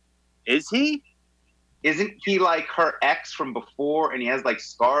 Is he? Isn't he like her ex from before? And he has like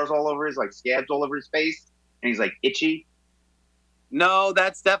scars all over his, like scabs all over his face, and he's like itchy. No,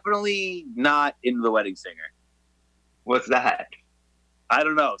 that's definitely not in The Wedding Singer. What's that? I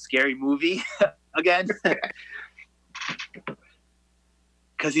don't know. Scary Movie again?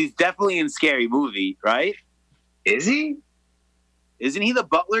 Because he's definitely in Scary Movie, right? Is he? Isn't he the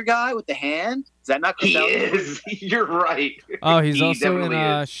butler guy with the hand? Is that not He Cruselli? is. You're right. Oh, he's He also in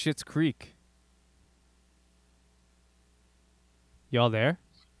definitely is. Schitt's Creek. Y'all there?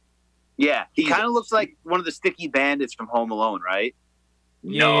 Yeah, he kind of looks like one of the sticky bandits from Home Alone, right?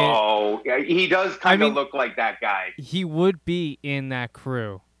 Yeah. No, he does kind of look like that guy. He would be in that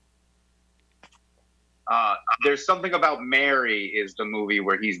crew. There's something about Mary is the movie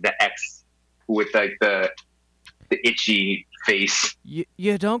where he's the ex with like the itchy face.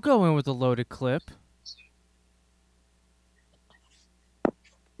 You don't go in with a loaded clip.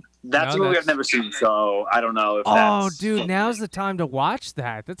 That's a movie I've never seen, so I don't know if Oh, that's... dude, now's the time to watch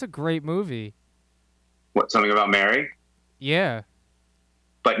that. That's a great movie. What, something about Mary? Yeah.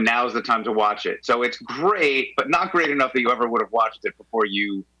 But now's the time to watch it. So it's great, but not great enough that you ever would have watched it before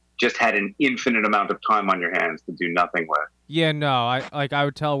you just had an infinite amount of time on your hands to do nothing with. Yeah, no, I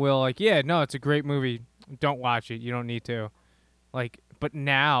would tell Will, like, yeah, no, it's a great movie. Don't watch it. You don't need to. Like, but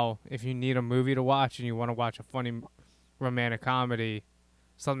now, if you need a movie to watch and you want to watch a funny romantic comedy,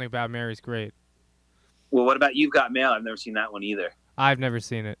 Something About Mary's great. Well, what about You've Got Mail? I've never seen that one either. I've never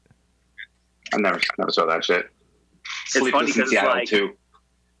seen it. I never saw that shit. It's funny because like too.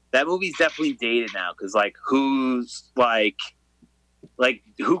 That movie's definitely dated now because like who's like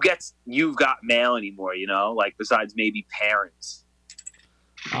who gets You've Got Mail anymore? You know, like besides maybe parents.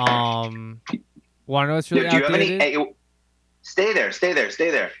 Want to know what's really do you outdated? have any? Stay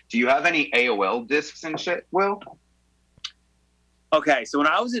there. Do you have any AOL discs and shit, Will? Okay, so when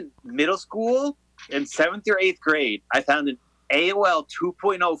I was in middle school, in 7th or 8th grade, I found an AOL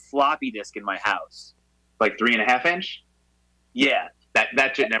 2.0 floppy disk in my house. Like 3.5 inch? Yeah.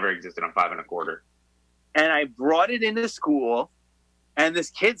 That shit never existed on 5 1/4. And I brought it into school, and this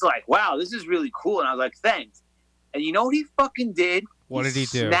kid's like, wow, this is really cool. And I was like, thanks. And you know what he fucking did? What did he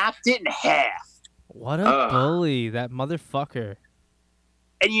do? Snapped it in half. What a bully, that motherfucker.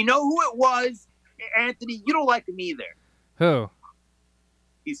 And you know who it was? Anthony, you don't like him either. Who?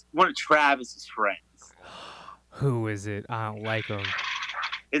 He's one of Travis's friends. Who is it? I don't like him.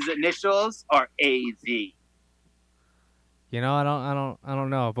 His initials are AZ. You know, I don't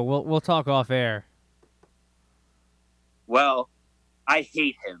know, but we'll talk off air. Well, I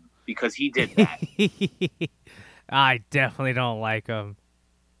hate him because he did that. I definitely don't like him.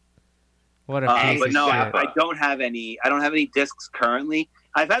 What a piece but of no, shit. I don't have any. I don't have any discs currently.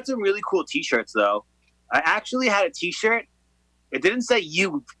 I've had some really cool T-shirts though. I actually had a T-shirt. It didn't say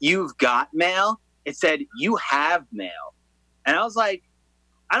you've got mail. It said you have mail, and I was like,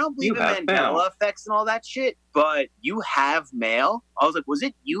 I don't believe in Mandela effects and all that shit, but you have mail. I was like, was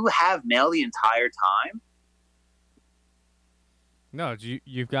it you have mail the entire time? No,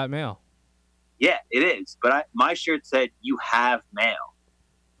 you've got mail. Yeah, it is. But my shirt said you have mail.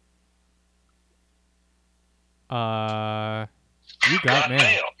 You got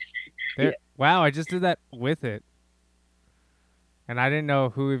mail. There. Yeah. Wow, I just did that with it. And I didn't know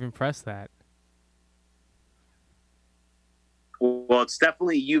who even pressed that. Well, it's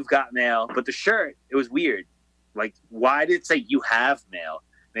definitely you've got mail, but the shirt, it was weird. Like, why did it say you have mail?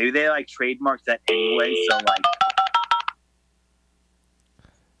 Maybe they like trademarked that anyway, so like.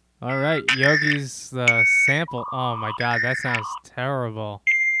 All right, Yogi's sample. Oh my God, that sounds terrible.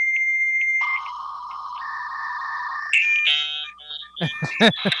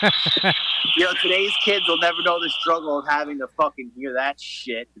 Today's kids will never know the struggle of having to fucking hear that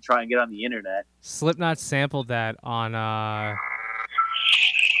shit to try and get on the internet. Slipknot sampled that on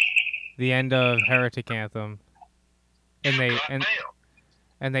the end of Heretic Anthem, and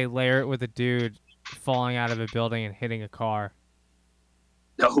they layer it with a dude falling out of a building and hitting a car.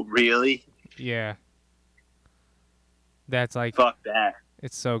 Oh, really? Yeah. That's like fuck that.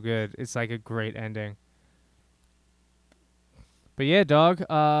 It's so good. It's like a great ending. But yeah, dog.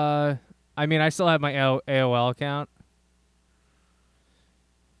 I mean, I still have my AOL account.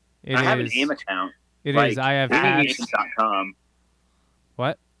 I have an AIM account. It is. I have AIM.com.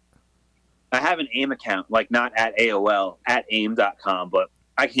 What? I have an AIM account, like not at AOL, at AIM.com, but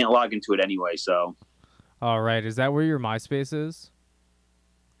I can't log into it anyway, so. All right. Is that where your MySpace is?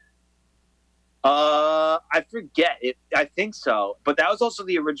 I forget it. I think so, but that was also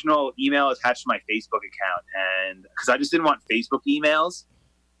the original email attached to my Facebook account, and because I just didn't want Facebook emails.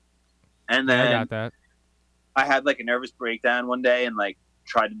 And then I got that. I had like a nervous breakdown one day and like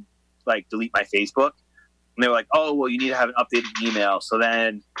tried to like delete my Facebook, and they were like, "Oh, well, you need to have an updated email." So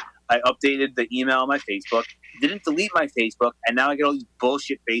then I updated the email on my Facebook, didn't delete my Facebook, and now I get all these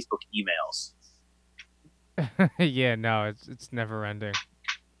bullshit Facebook emails. Yeah, no, it's never ending.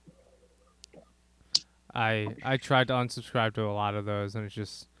 I tried to unsubscribe to a lot of those, and it's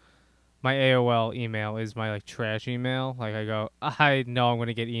just my AOL email is my like trash email. Like I go, I know I'm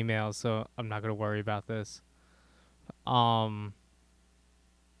gonna get emails, so I'm not gonna worry about this. Um,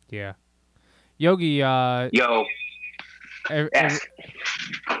 yeah. Yogi, Yo, ask.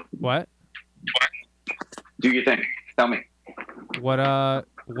 what? Do your thing. Tell me. What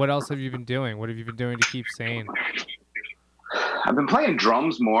else have you been doing? What have you been doing to keep sane? I've been playing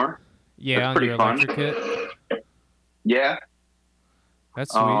drums more. Yeah, That's on pretty your fun. electric kit. Yeah.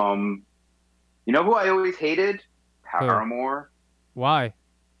 That's sweet. You know who I always hated? Paramore. Why?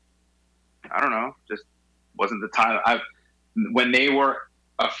 I don't know. Just wasn't the time. When they were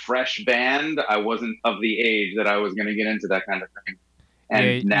a fresh band, I wasn't of the age that I was going to get into that kind of thing.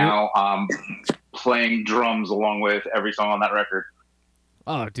 And now I'm playing drums along with every song on that record.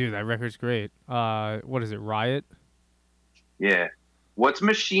 Oh, dude, that record's great. What is it, Riot? Yeah. What's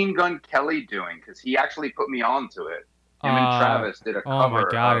Machine Gun Kelly doing? Because he actually put me onto it. Him and Travis did a cover. Oh my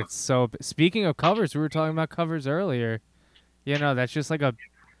god, it's so... Speaking of covers, we were talking about covers earlier. You know, that's just like a...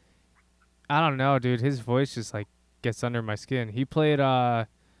 I don't know, dude. His voice just like gets under my skin. He played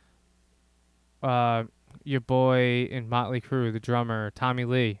your boy in Motley Crue, the drummer, Tommy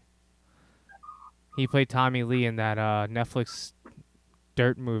Lee. He played Tommy Lee in that Netflix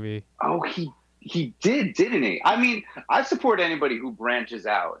Dirt movie. Oh, he did, didn't he? I mean, I support anybody who branches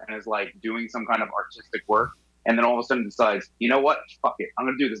out and is like doing some kind of artistic work and then all of a sudden decides, you know what? Fuck it. I'm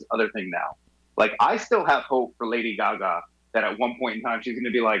going to do this other thing now. Like, I still have hope for Lady Gaga that at one point in time she's going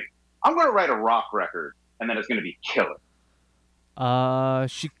to be like, I'm going to write a rock record and then it's going to be killer.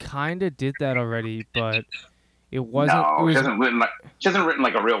 She kind of did that already, but it wasn't. No, it she hasn't written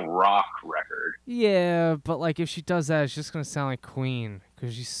like a real rock record. Yeah, but like if she does that, it's just gonna sound like Queen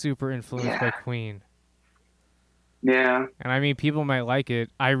because she's super influenced by Queen. Yeah. And I mean, people might like it.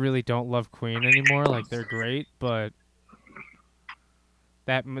 I really don't love Queen anymore. Like they're great, but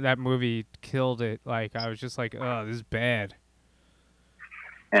that movie killed it. Like I was just like, oh, this is bad.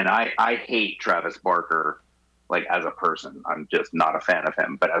 And I hate Travis Barker. Like as a person, I'm just not a fan of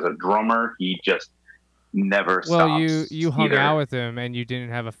him. But as a drummer, he just never stops. Well, you hung out with him and you didn't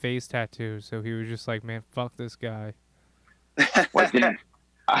have a face tattoo, so he was just like, man, fuck this guy. Well,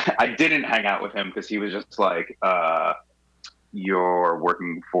 I didn't hang out with him because he was just like, you're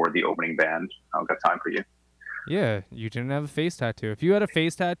working for the opening band. I don't got time for you. Yeah, you didn't have a face tattoo. If you had a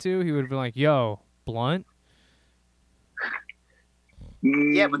face tattoo, he would have been like, yo, Blunt?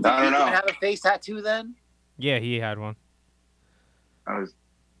 Yeah, but did he even have a face tattoo then? Yeah, he had one. That was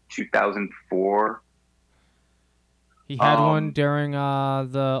 2004. He had one during the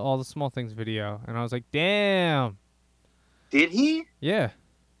All the Small Things video, and I was like, damn. Did he? Yeah.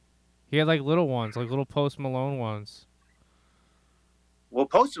 He had like little ones, like little Post Malone ones. Well,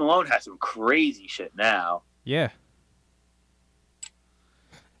 Post Malone has some crazy shit now. Yeah. I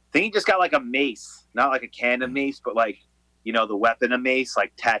think he just got like a mace, not like a can of mace, but like, you know, the weapon of mace,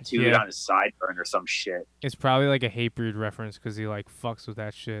 like tattooed on his sideburn or some shit. It's probably like a Hatebreed reference because he like fucks with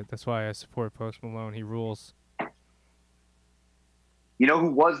that shit. That's why I support Post Malone. He rules. You know who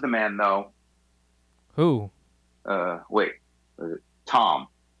was the man though? Who? Wait, Tom.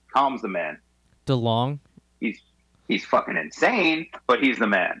 Tom's the man. DeLong. He's fucking insane, but he's the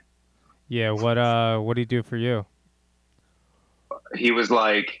man. Yeah. What did he do for you? He was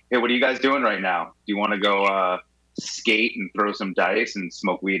like, "Hey, what are you guys doing right now? Do you want to go skate and throw some dice and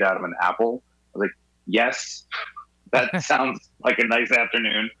smoke weed out of an apple?" I was like, "Yes, that sounds like a nice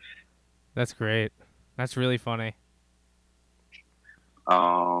afternoon." That's great. That's really funny. You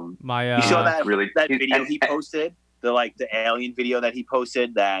saw that video he posted, the alien video that he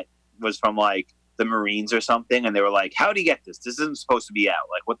posted that was from like the Marines or something, and they were like, "How do you get this? This isn't supposed to be out.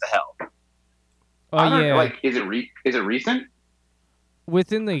 Like, what the hell?" Oh yeah. Like, is it recent?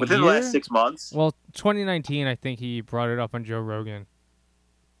 Within the last 6 months. Well, 2019, I think he brought it up on Joe Rogan.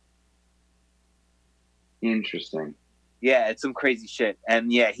 Interesting. Yeah, it's some crazy shit.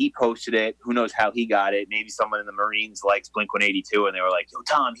 And yeah, he posted it. Who knows how he got it? Maybe someone in the Marines likes Blink-182, and they were like, "Yo,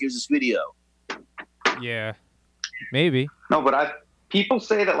 Tom, here's this video." Yeah, maybe. No, but people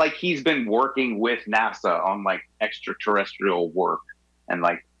say that like he's been working with NASA on like extraterrestrial work, and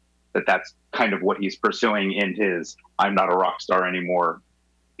like that's kind of what he's pursuing in his "I'm not a rock star anymore"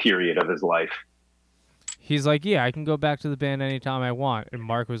 period of his life. He's like, yeah, I can go back to the band anytime I want. And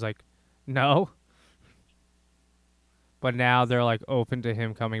Mark was like, no. But now they're like open to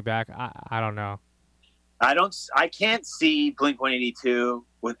him coming back. I don't know. I can't see Blink-182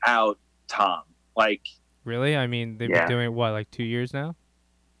 without Tom. Like, really? I mean, they've been doing it, what, like 2 years now?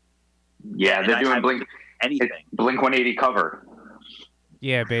 Yeah, they're doing Blink-180 cover.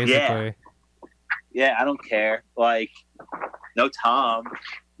 Yeah, basically. Yeah, I don't care. Like, no Tom.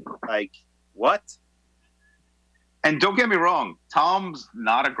 Like, what? And don't get me wrong, Tom's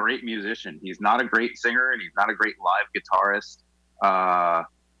not a great musician. He's not a great singer, and he's not a great live guitarist.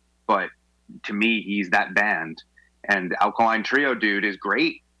 But to me, he's that band. And Alkaline Trio dude is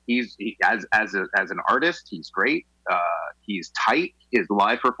great. As an artist, he's great. He's tight. His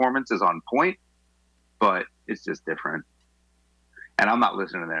live performance is on point, but it's just different. And I'm not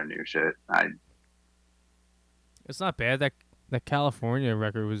listening to their new shit. It's not bad. That California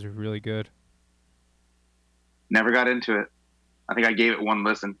record was really good. Never got into it. I think I gave it one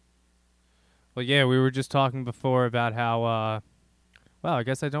listen. Well, yeah, we were just talking before about how, well, I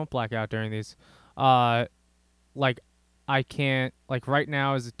guess I don't black out during these. Like, I can't, like, right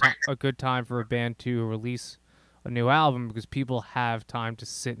now is a good time for a band to release a new album because people have time to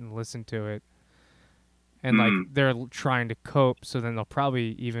sit and listen to it. And, like, they're trying to cope, so then they'll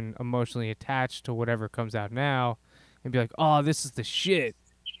probably even emotionally attach to whatever comes out now and be like, oh, this is the shit.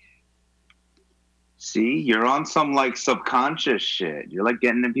 See, you're on some, like, subconscious shit. You're, like,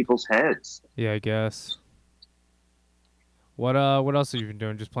 getting in people's heads. Yeah, I guess. What else have you been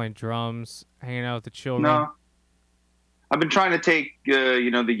doing? Just playing drums, hanging out with the children? No. I've been trying to take, the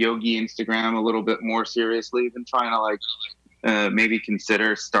Yogi Instagram a little bit more seriously. I've been trying to, like, maybe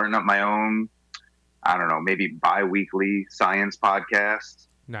consider starting up my own, I don't know, maybe bi-weekly science podcast.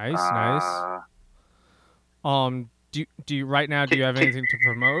 Nice, nice. Do you right now, do you have anything to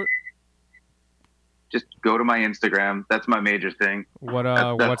promote? Just go to my Instagram. That's my major thing. What's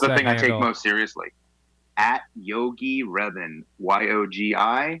the that thing handle? I take most seriously. At Yogi Reben,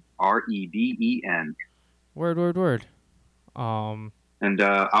 YOGIREBEN. Word. And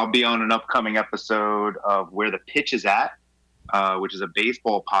I'll be on an upcoming episode of Where the Pitch Is At, which is a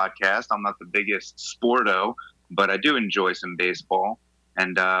baseball podcast. I'm not the biggest sporto, but I do enjoy some baseball.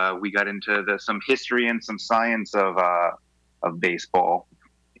 And we got into some history and some science of baseball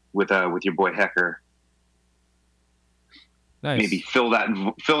with your boy Hecker. Nice. Maybe fill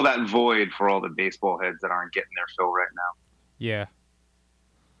that void for all the baseball heads that aren't getting their fill right now. Yeah,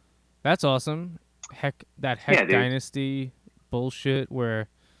 that's awesome. Heck Dynasty bullshit where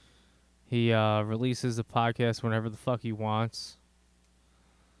he releases a podcast whenever the fuck he wants.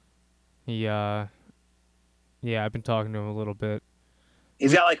 I've been talking to him a little bit.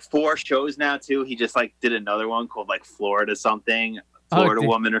 He's got like 4 shows now too. He just like did another one called like Florida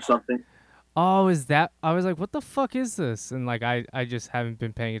Woman or something. Oh, is that? I was like, what the fuck is this? And like, I just haven't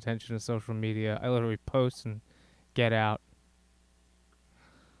been paying attention to social media. I literally post and get out.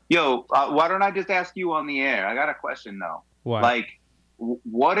 Yo, why don't I just ask you on the air? I got a question though. What? Like,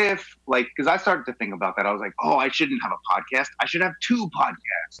 what if, like, because I started to think about that. I was like, oh, I shouldn't have a podcast. I should have 2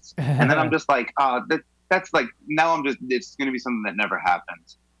 podcasts. And then I'm just like, that's like, now it's going to be something that never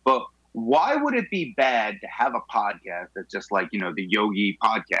happens. But why would it be bad to have a podcast that's just like, the Yogi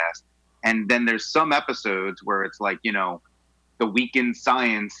podcast? And then there's some episodes where it's like, the Week in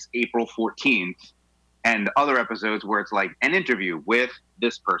Science, April 14th, and other episodes where it's like an interview with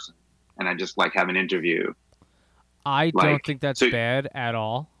this person. And I just like have an interview. I don't think that's bad at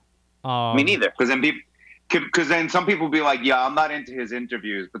all. Me neither. Because then some people will be like, yeah, I'm not into his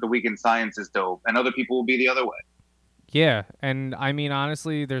interviews, but the Week in Science is dope. And other people will be the other way. Yeah. And I mean,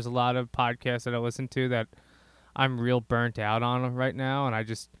 honestly, there's a lot of podcasts that I listen to that I'm real burnt out on right now. And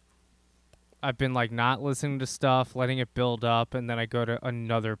I've been like not listening to stuff, letting it build up, and then I go to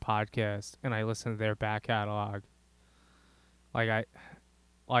another podcast and I listen to their back catalog.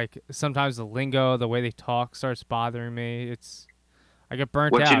 Like sometimes the lingo, the way they talk starts bothering me. I get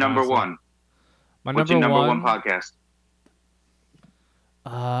burnt out. What's your number one? What's your number one podcast?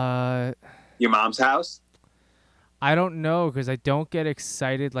 Your Mom's House? I don't know because I don't get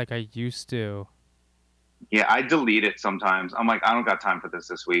excited like I used to. Yeah, I delete it sometimes. I'm like, I don't got time for this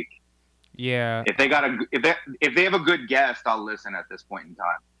week. Yeah. If they have a good guest, I'll listen at this point in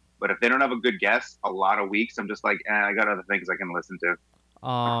time. But if they don't have a good guest, a lot of weeks, I'm just like, I got other things I can listen to.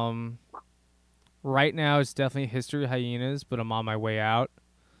 Right now it's definitely History of Hyenas, but I'm on my way out.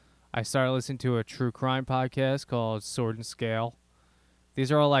 I started listening to a true crime podcast called Sword and Scale.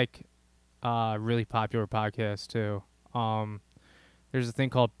 These are all like really popular podcasts too. There's a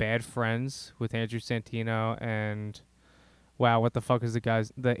thing called Bad Friends with Andrew Santino and what the fuck is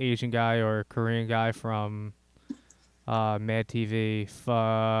the Asian guy or Korean guy from Mad TV?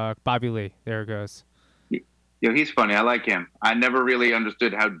 Fuck, Bobby Lee. There it goes. Yo, he's funny. I like him. I never really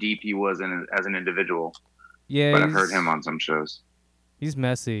understood how deep he was as an individual. Yeah, but I've heard him on some shows. He's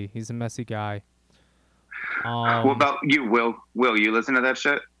messy. He's a messy guy. What about you, Will? Will, you listen to that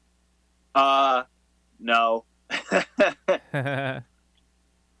shit? No. I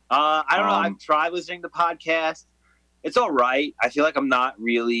don't know. I've tried listening to podcasts. it's all right. I feel like I'm not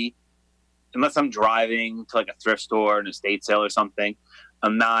really, unless I'm driving to like a thrift store, an estate sale or something,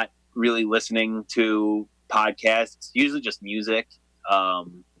 I'm not really listening to podcasts. It's usually just music. I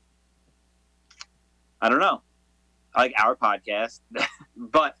don't know. I like our podcast.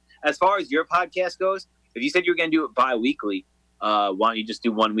 But as far as your podcast goes, if you said you were going to do it bi-weekly, why don't you just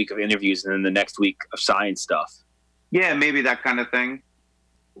do 1 week of interviews and then the next week of science stuff? Yeah, maybe that kind of thing.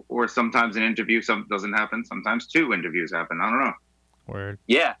 Or sometimes an interview doesn't happen. Sometimes 2 interviews happen. I don't know. Word.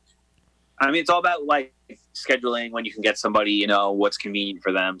 Yeah. I mean, it's all about like scheduling when you can get somebody, you know, what's convenient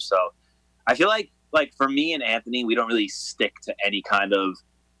for them. So I feel like for me and Anthony, we don't really stick to any kind of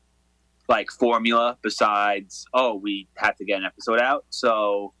like formula besides, we have to get an episode out.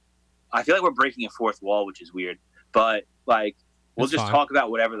 So I feel like we're breaking a fourth wall, which is weird, but like, we'll just talk about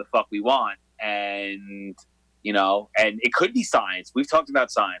whatever the fuck we want. And, you know, and it could be science. We've talked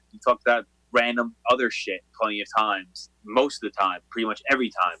about science. We've talked about random other shit plenty of times, most of the time, pretty much every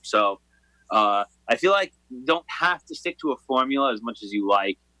time. So I feel like you don't have to stick to a formula as much as you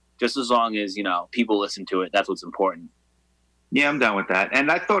like, just as long as, you know, people listen to it. That's what's important. Yeah, I'm down with that.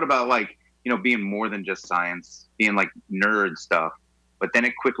 And I thought about like, you know, being more than just science, being like nerd stuff. But then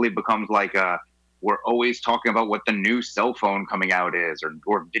it quickly becomes like we're always talking about what the new cell phone coming out is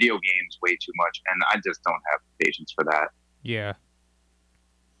or video games way too much. And I just don't have patience for that. Yeah.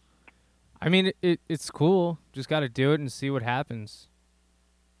 I mean, it's cool. Just got to do it and see what happens.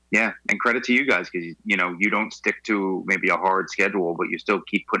 Yeah, and credit to you guys because, you know, you don't stick to maybe a hard schedule, but you still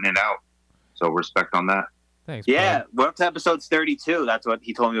keep putting it out. So respect on that. Thanks, yeah, we're up to episode 32. That's what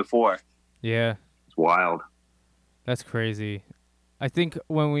he told me before. Yeah. It's wild. That's crazy. I think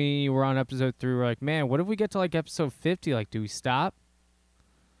when we were on episode 3, we're like, man, what if we get to like episode 50? Like, do we stop?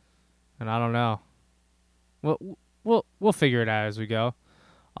 And I don't know. We'll figure it out as we go.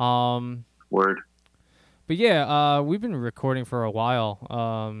 Word. But yeah, we've been recording for a while.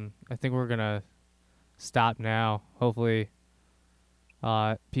 I think we're gonna stop now. Hopefully,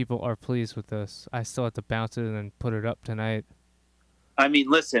 people are pleased with this. I still have to bounce it and then put it up tonight. I mean,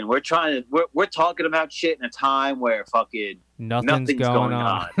 listen, we're talking about shit in a time where fucking nothing's going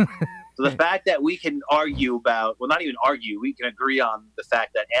on. So the fact that we can argue about, well, not even argue, we can agree on the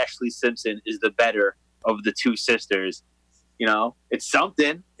fact that Ashley Simpson is the better of the 2 sisters. You know, it's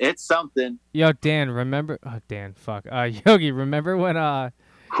something. It's something. Yo, Dan, remember? Oh, Dan, fuck. Yogi, remember when?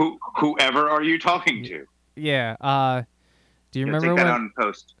 Whoever are you talking to? Yeah. Do you remember take when? That on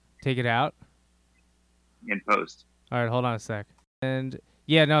post. Take it out. In post. All right, hold on a sec. And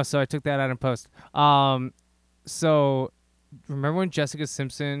yeah, no. So I took that out in post. So remember when Jessica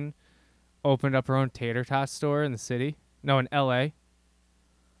Simpson opened up her own tater tot store in the city? No, in L.A.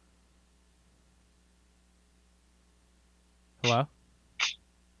 Hello?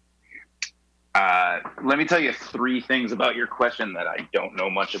 Let me tell you 3 things about your question that I don't know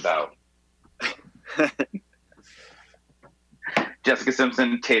much about. Jessica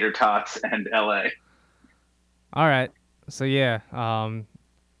Simpson, tater tots, and LA. All right. So yeah.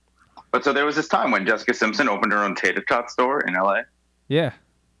 But so there was this time when Jessica Simpson opened her own tater tot store in LA? Yeah.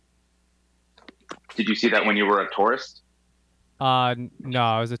 Did you see that when you were a tourist? No,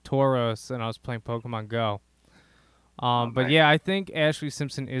 I was a Tauros and I was playing Pokemon Go. But yeah, I think Ashley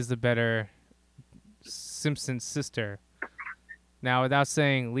Simpson is the better Simpson sister. Now, without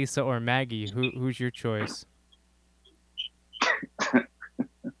saying Lisa or Maggie, who's your choice?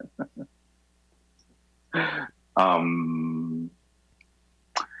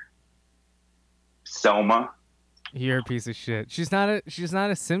 Selma. You're a piece of shit. She's not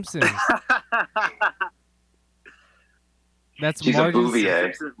a Simpson. She's a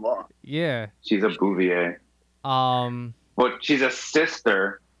Bouvier. Yeah. She's a Bouvier. But she's a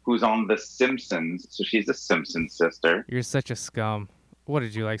sister who's on The Simpsons, so she's a Simpson sister. You're such a scum. What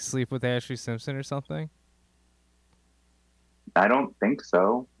did you like? Sleep with Ashley Simpson or something? I don't think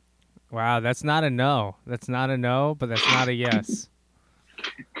so. Wow, that's not a no. That's not a no, but that's not a yes.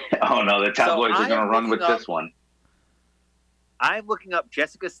 Oh no, the tabloids are going to run with this one. I'm looking up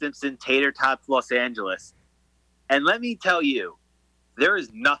Jessica Simpson Tater Tots Los Angeles, and let me tell you, there is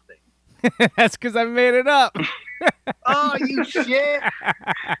nothing. That's because I made it up. Oh, you shit!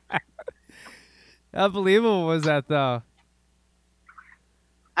 How believable was that, though?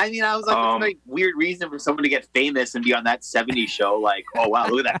 I mean, I was like, it's like weird reason for someone to get famous and be on that 70s show. Like, oh wow,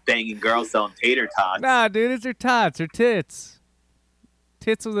 look at that banging girl selling tater tots. Nah, dude, it's her tots, her tits.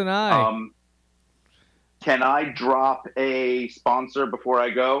 Tits with an eye. Can I drop a sponsor before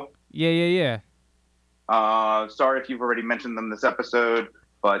I go? Yeah. Sorry if you've already mentioned them this episode,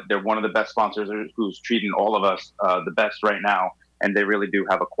 but they're one of the best sponsors who's treating all of us the best right now, and they really do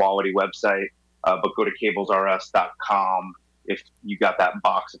have a quality website. but go to cablesrs.com if you got that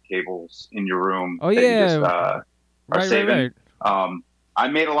box of cables in your room. Oh, yeah. Are saving. Right. I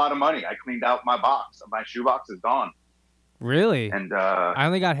made a lot of money. I cleaned out my box. My shoebox is gone. Really? And I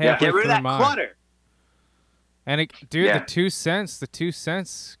only got halfway Get rid through of that mine. clutter. And the 2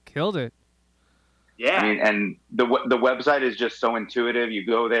 cents, killed it. Yeah. I mean, and the website is just so intuitive. You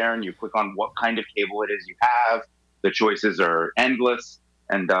go there and you click on what kind of cable it is you have. The choices are endless,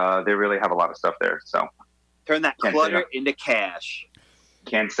 and they really have a lot of stuff there. So turn that clutter into cash.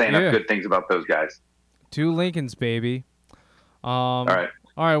 Can't say enough good things about those guys. 2 Lincolns, baby. All right.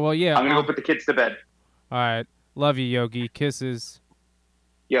 Well, yeah. I'm gonna go put the kids to bed. All right. Love you, Yogi. Kisses.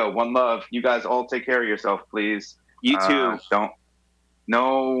 Yo, one love. You guys all take care of yourself, please. You too.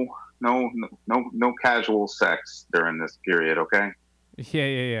 No casual sex during this period, okay?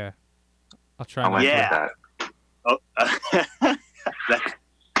 Yeah. I'll try. With that. Oh,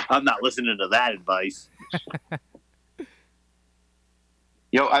 I'm not listening to that advice.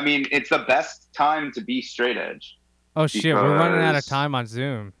 Yo, I mean, it's the best time to be straight edge. Oh shit, we're running out of time on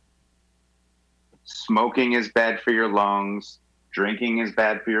Zoom. Smoking is bad for your lungs. Drinking is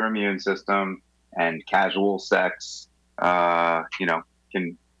bad for your immune system, and casual sex, you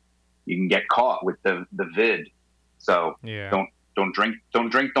can get caught with the vid. So don't drink,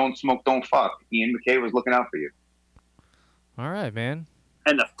 don't smoke, don't fuck. Ian MacKaye was looking out for you. All right, man.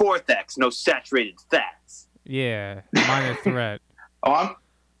 And the 4th X, no saturated fats. Yeah, minor threat. Oh,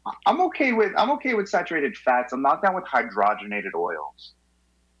 I'm okay with saturated fats. I'm not down with hydrogenated oils.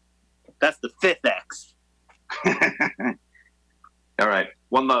 That's the 5th X. All right.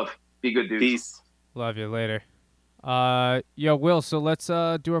 One love. Be good, dude. Peace. Love you. Later. Yo, Will, so let's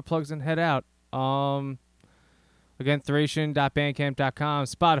do our plugs and head out. Again, Thracian.bandcamp.com,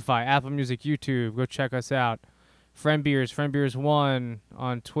 Spotify, Apple Music, YouTube. Go check us out. FriendBeers1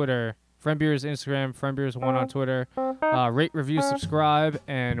 on Twitter. FriendBeers Instagram, FriendBeers1 on Twitter. Rate, review, subscribe,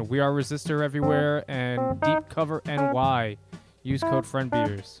 and We Are Resistor everywhere, and Deep Cover NY. Use code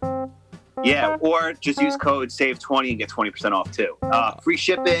FriendBeers. Yeah, or just use code SAVE20 and get 20% off too. Free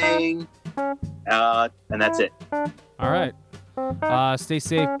shipping, and that's it. All right. Stay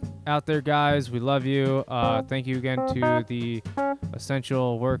safe out there, guys. We love you. Thank you again to the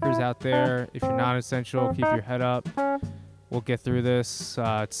essential workers out there. If you're not essential, keep your head up. We'll get through this.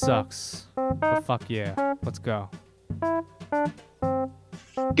 It sucks, but fuck yeah. Let's go.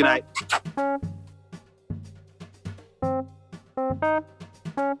 Good night.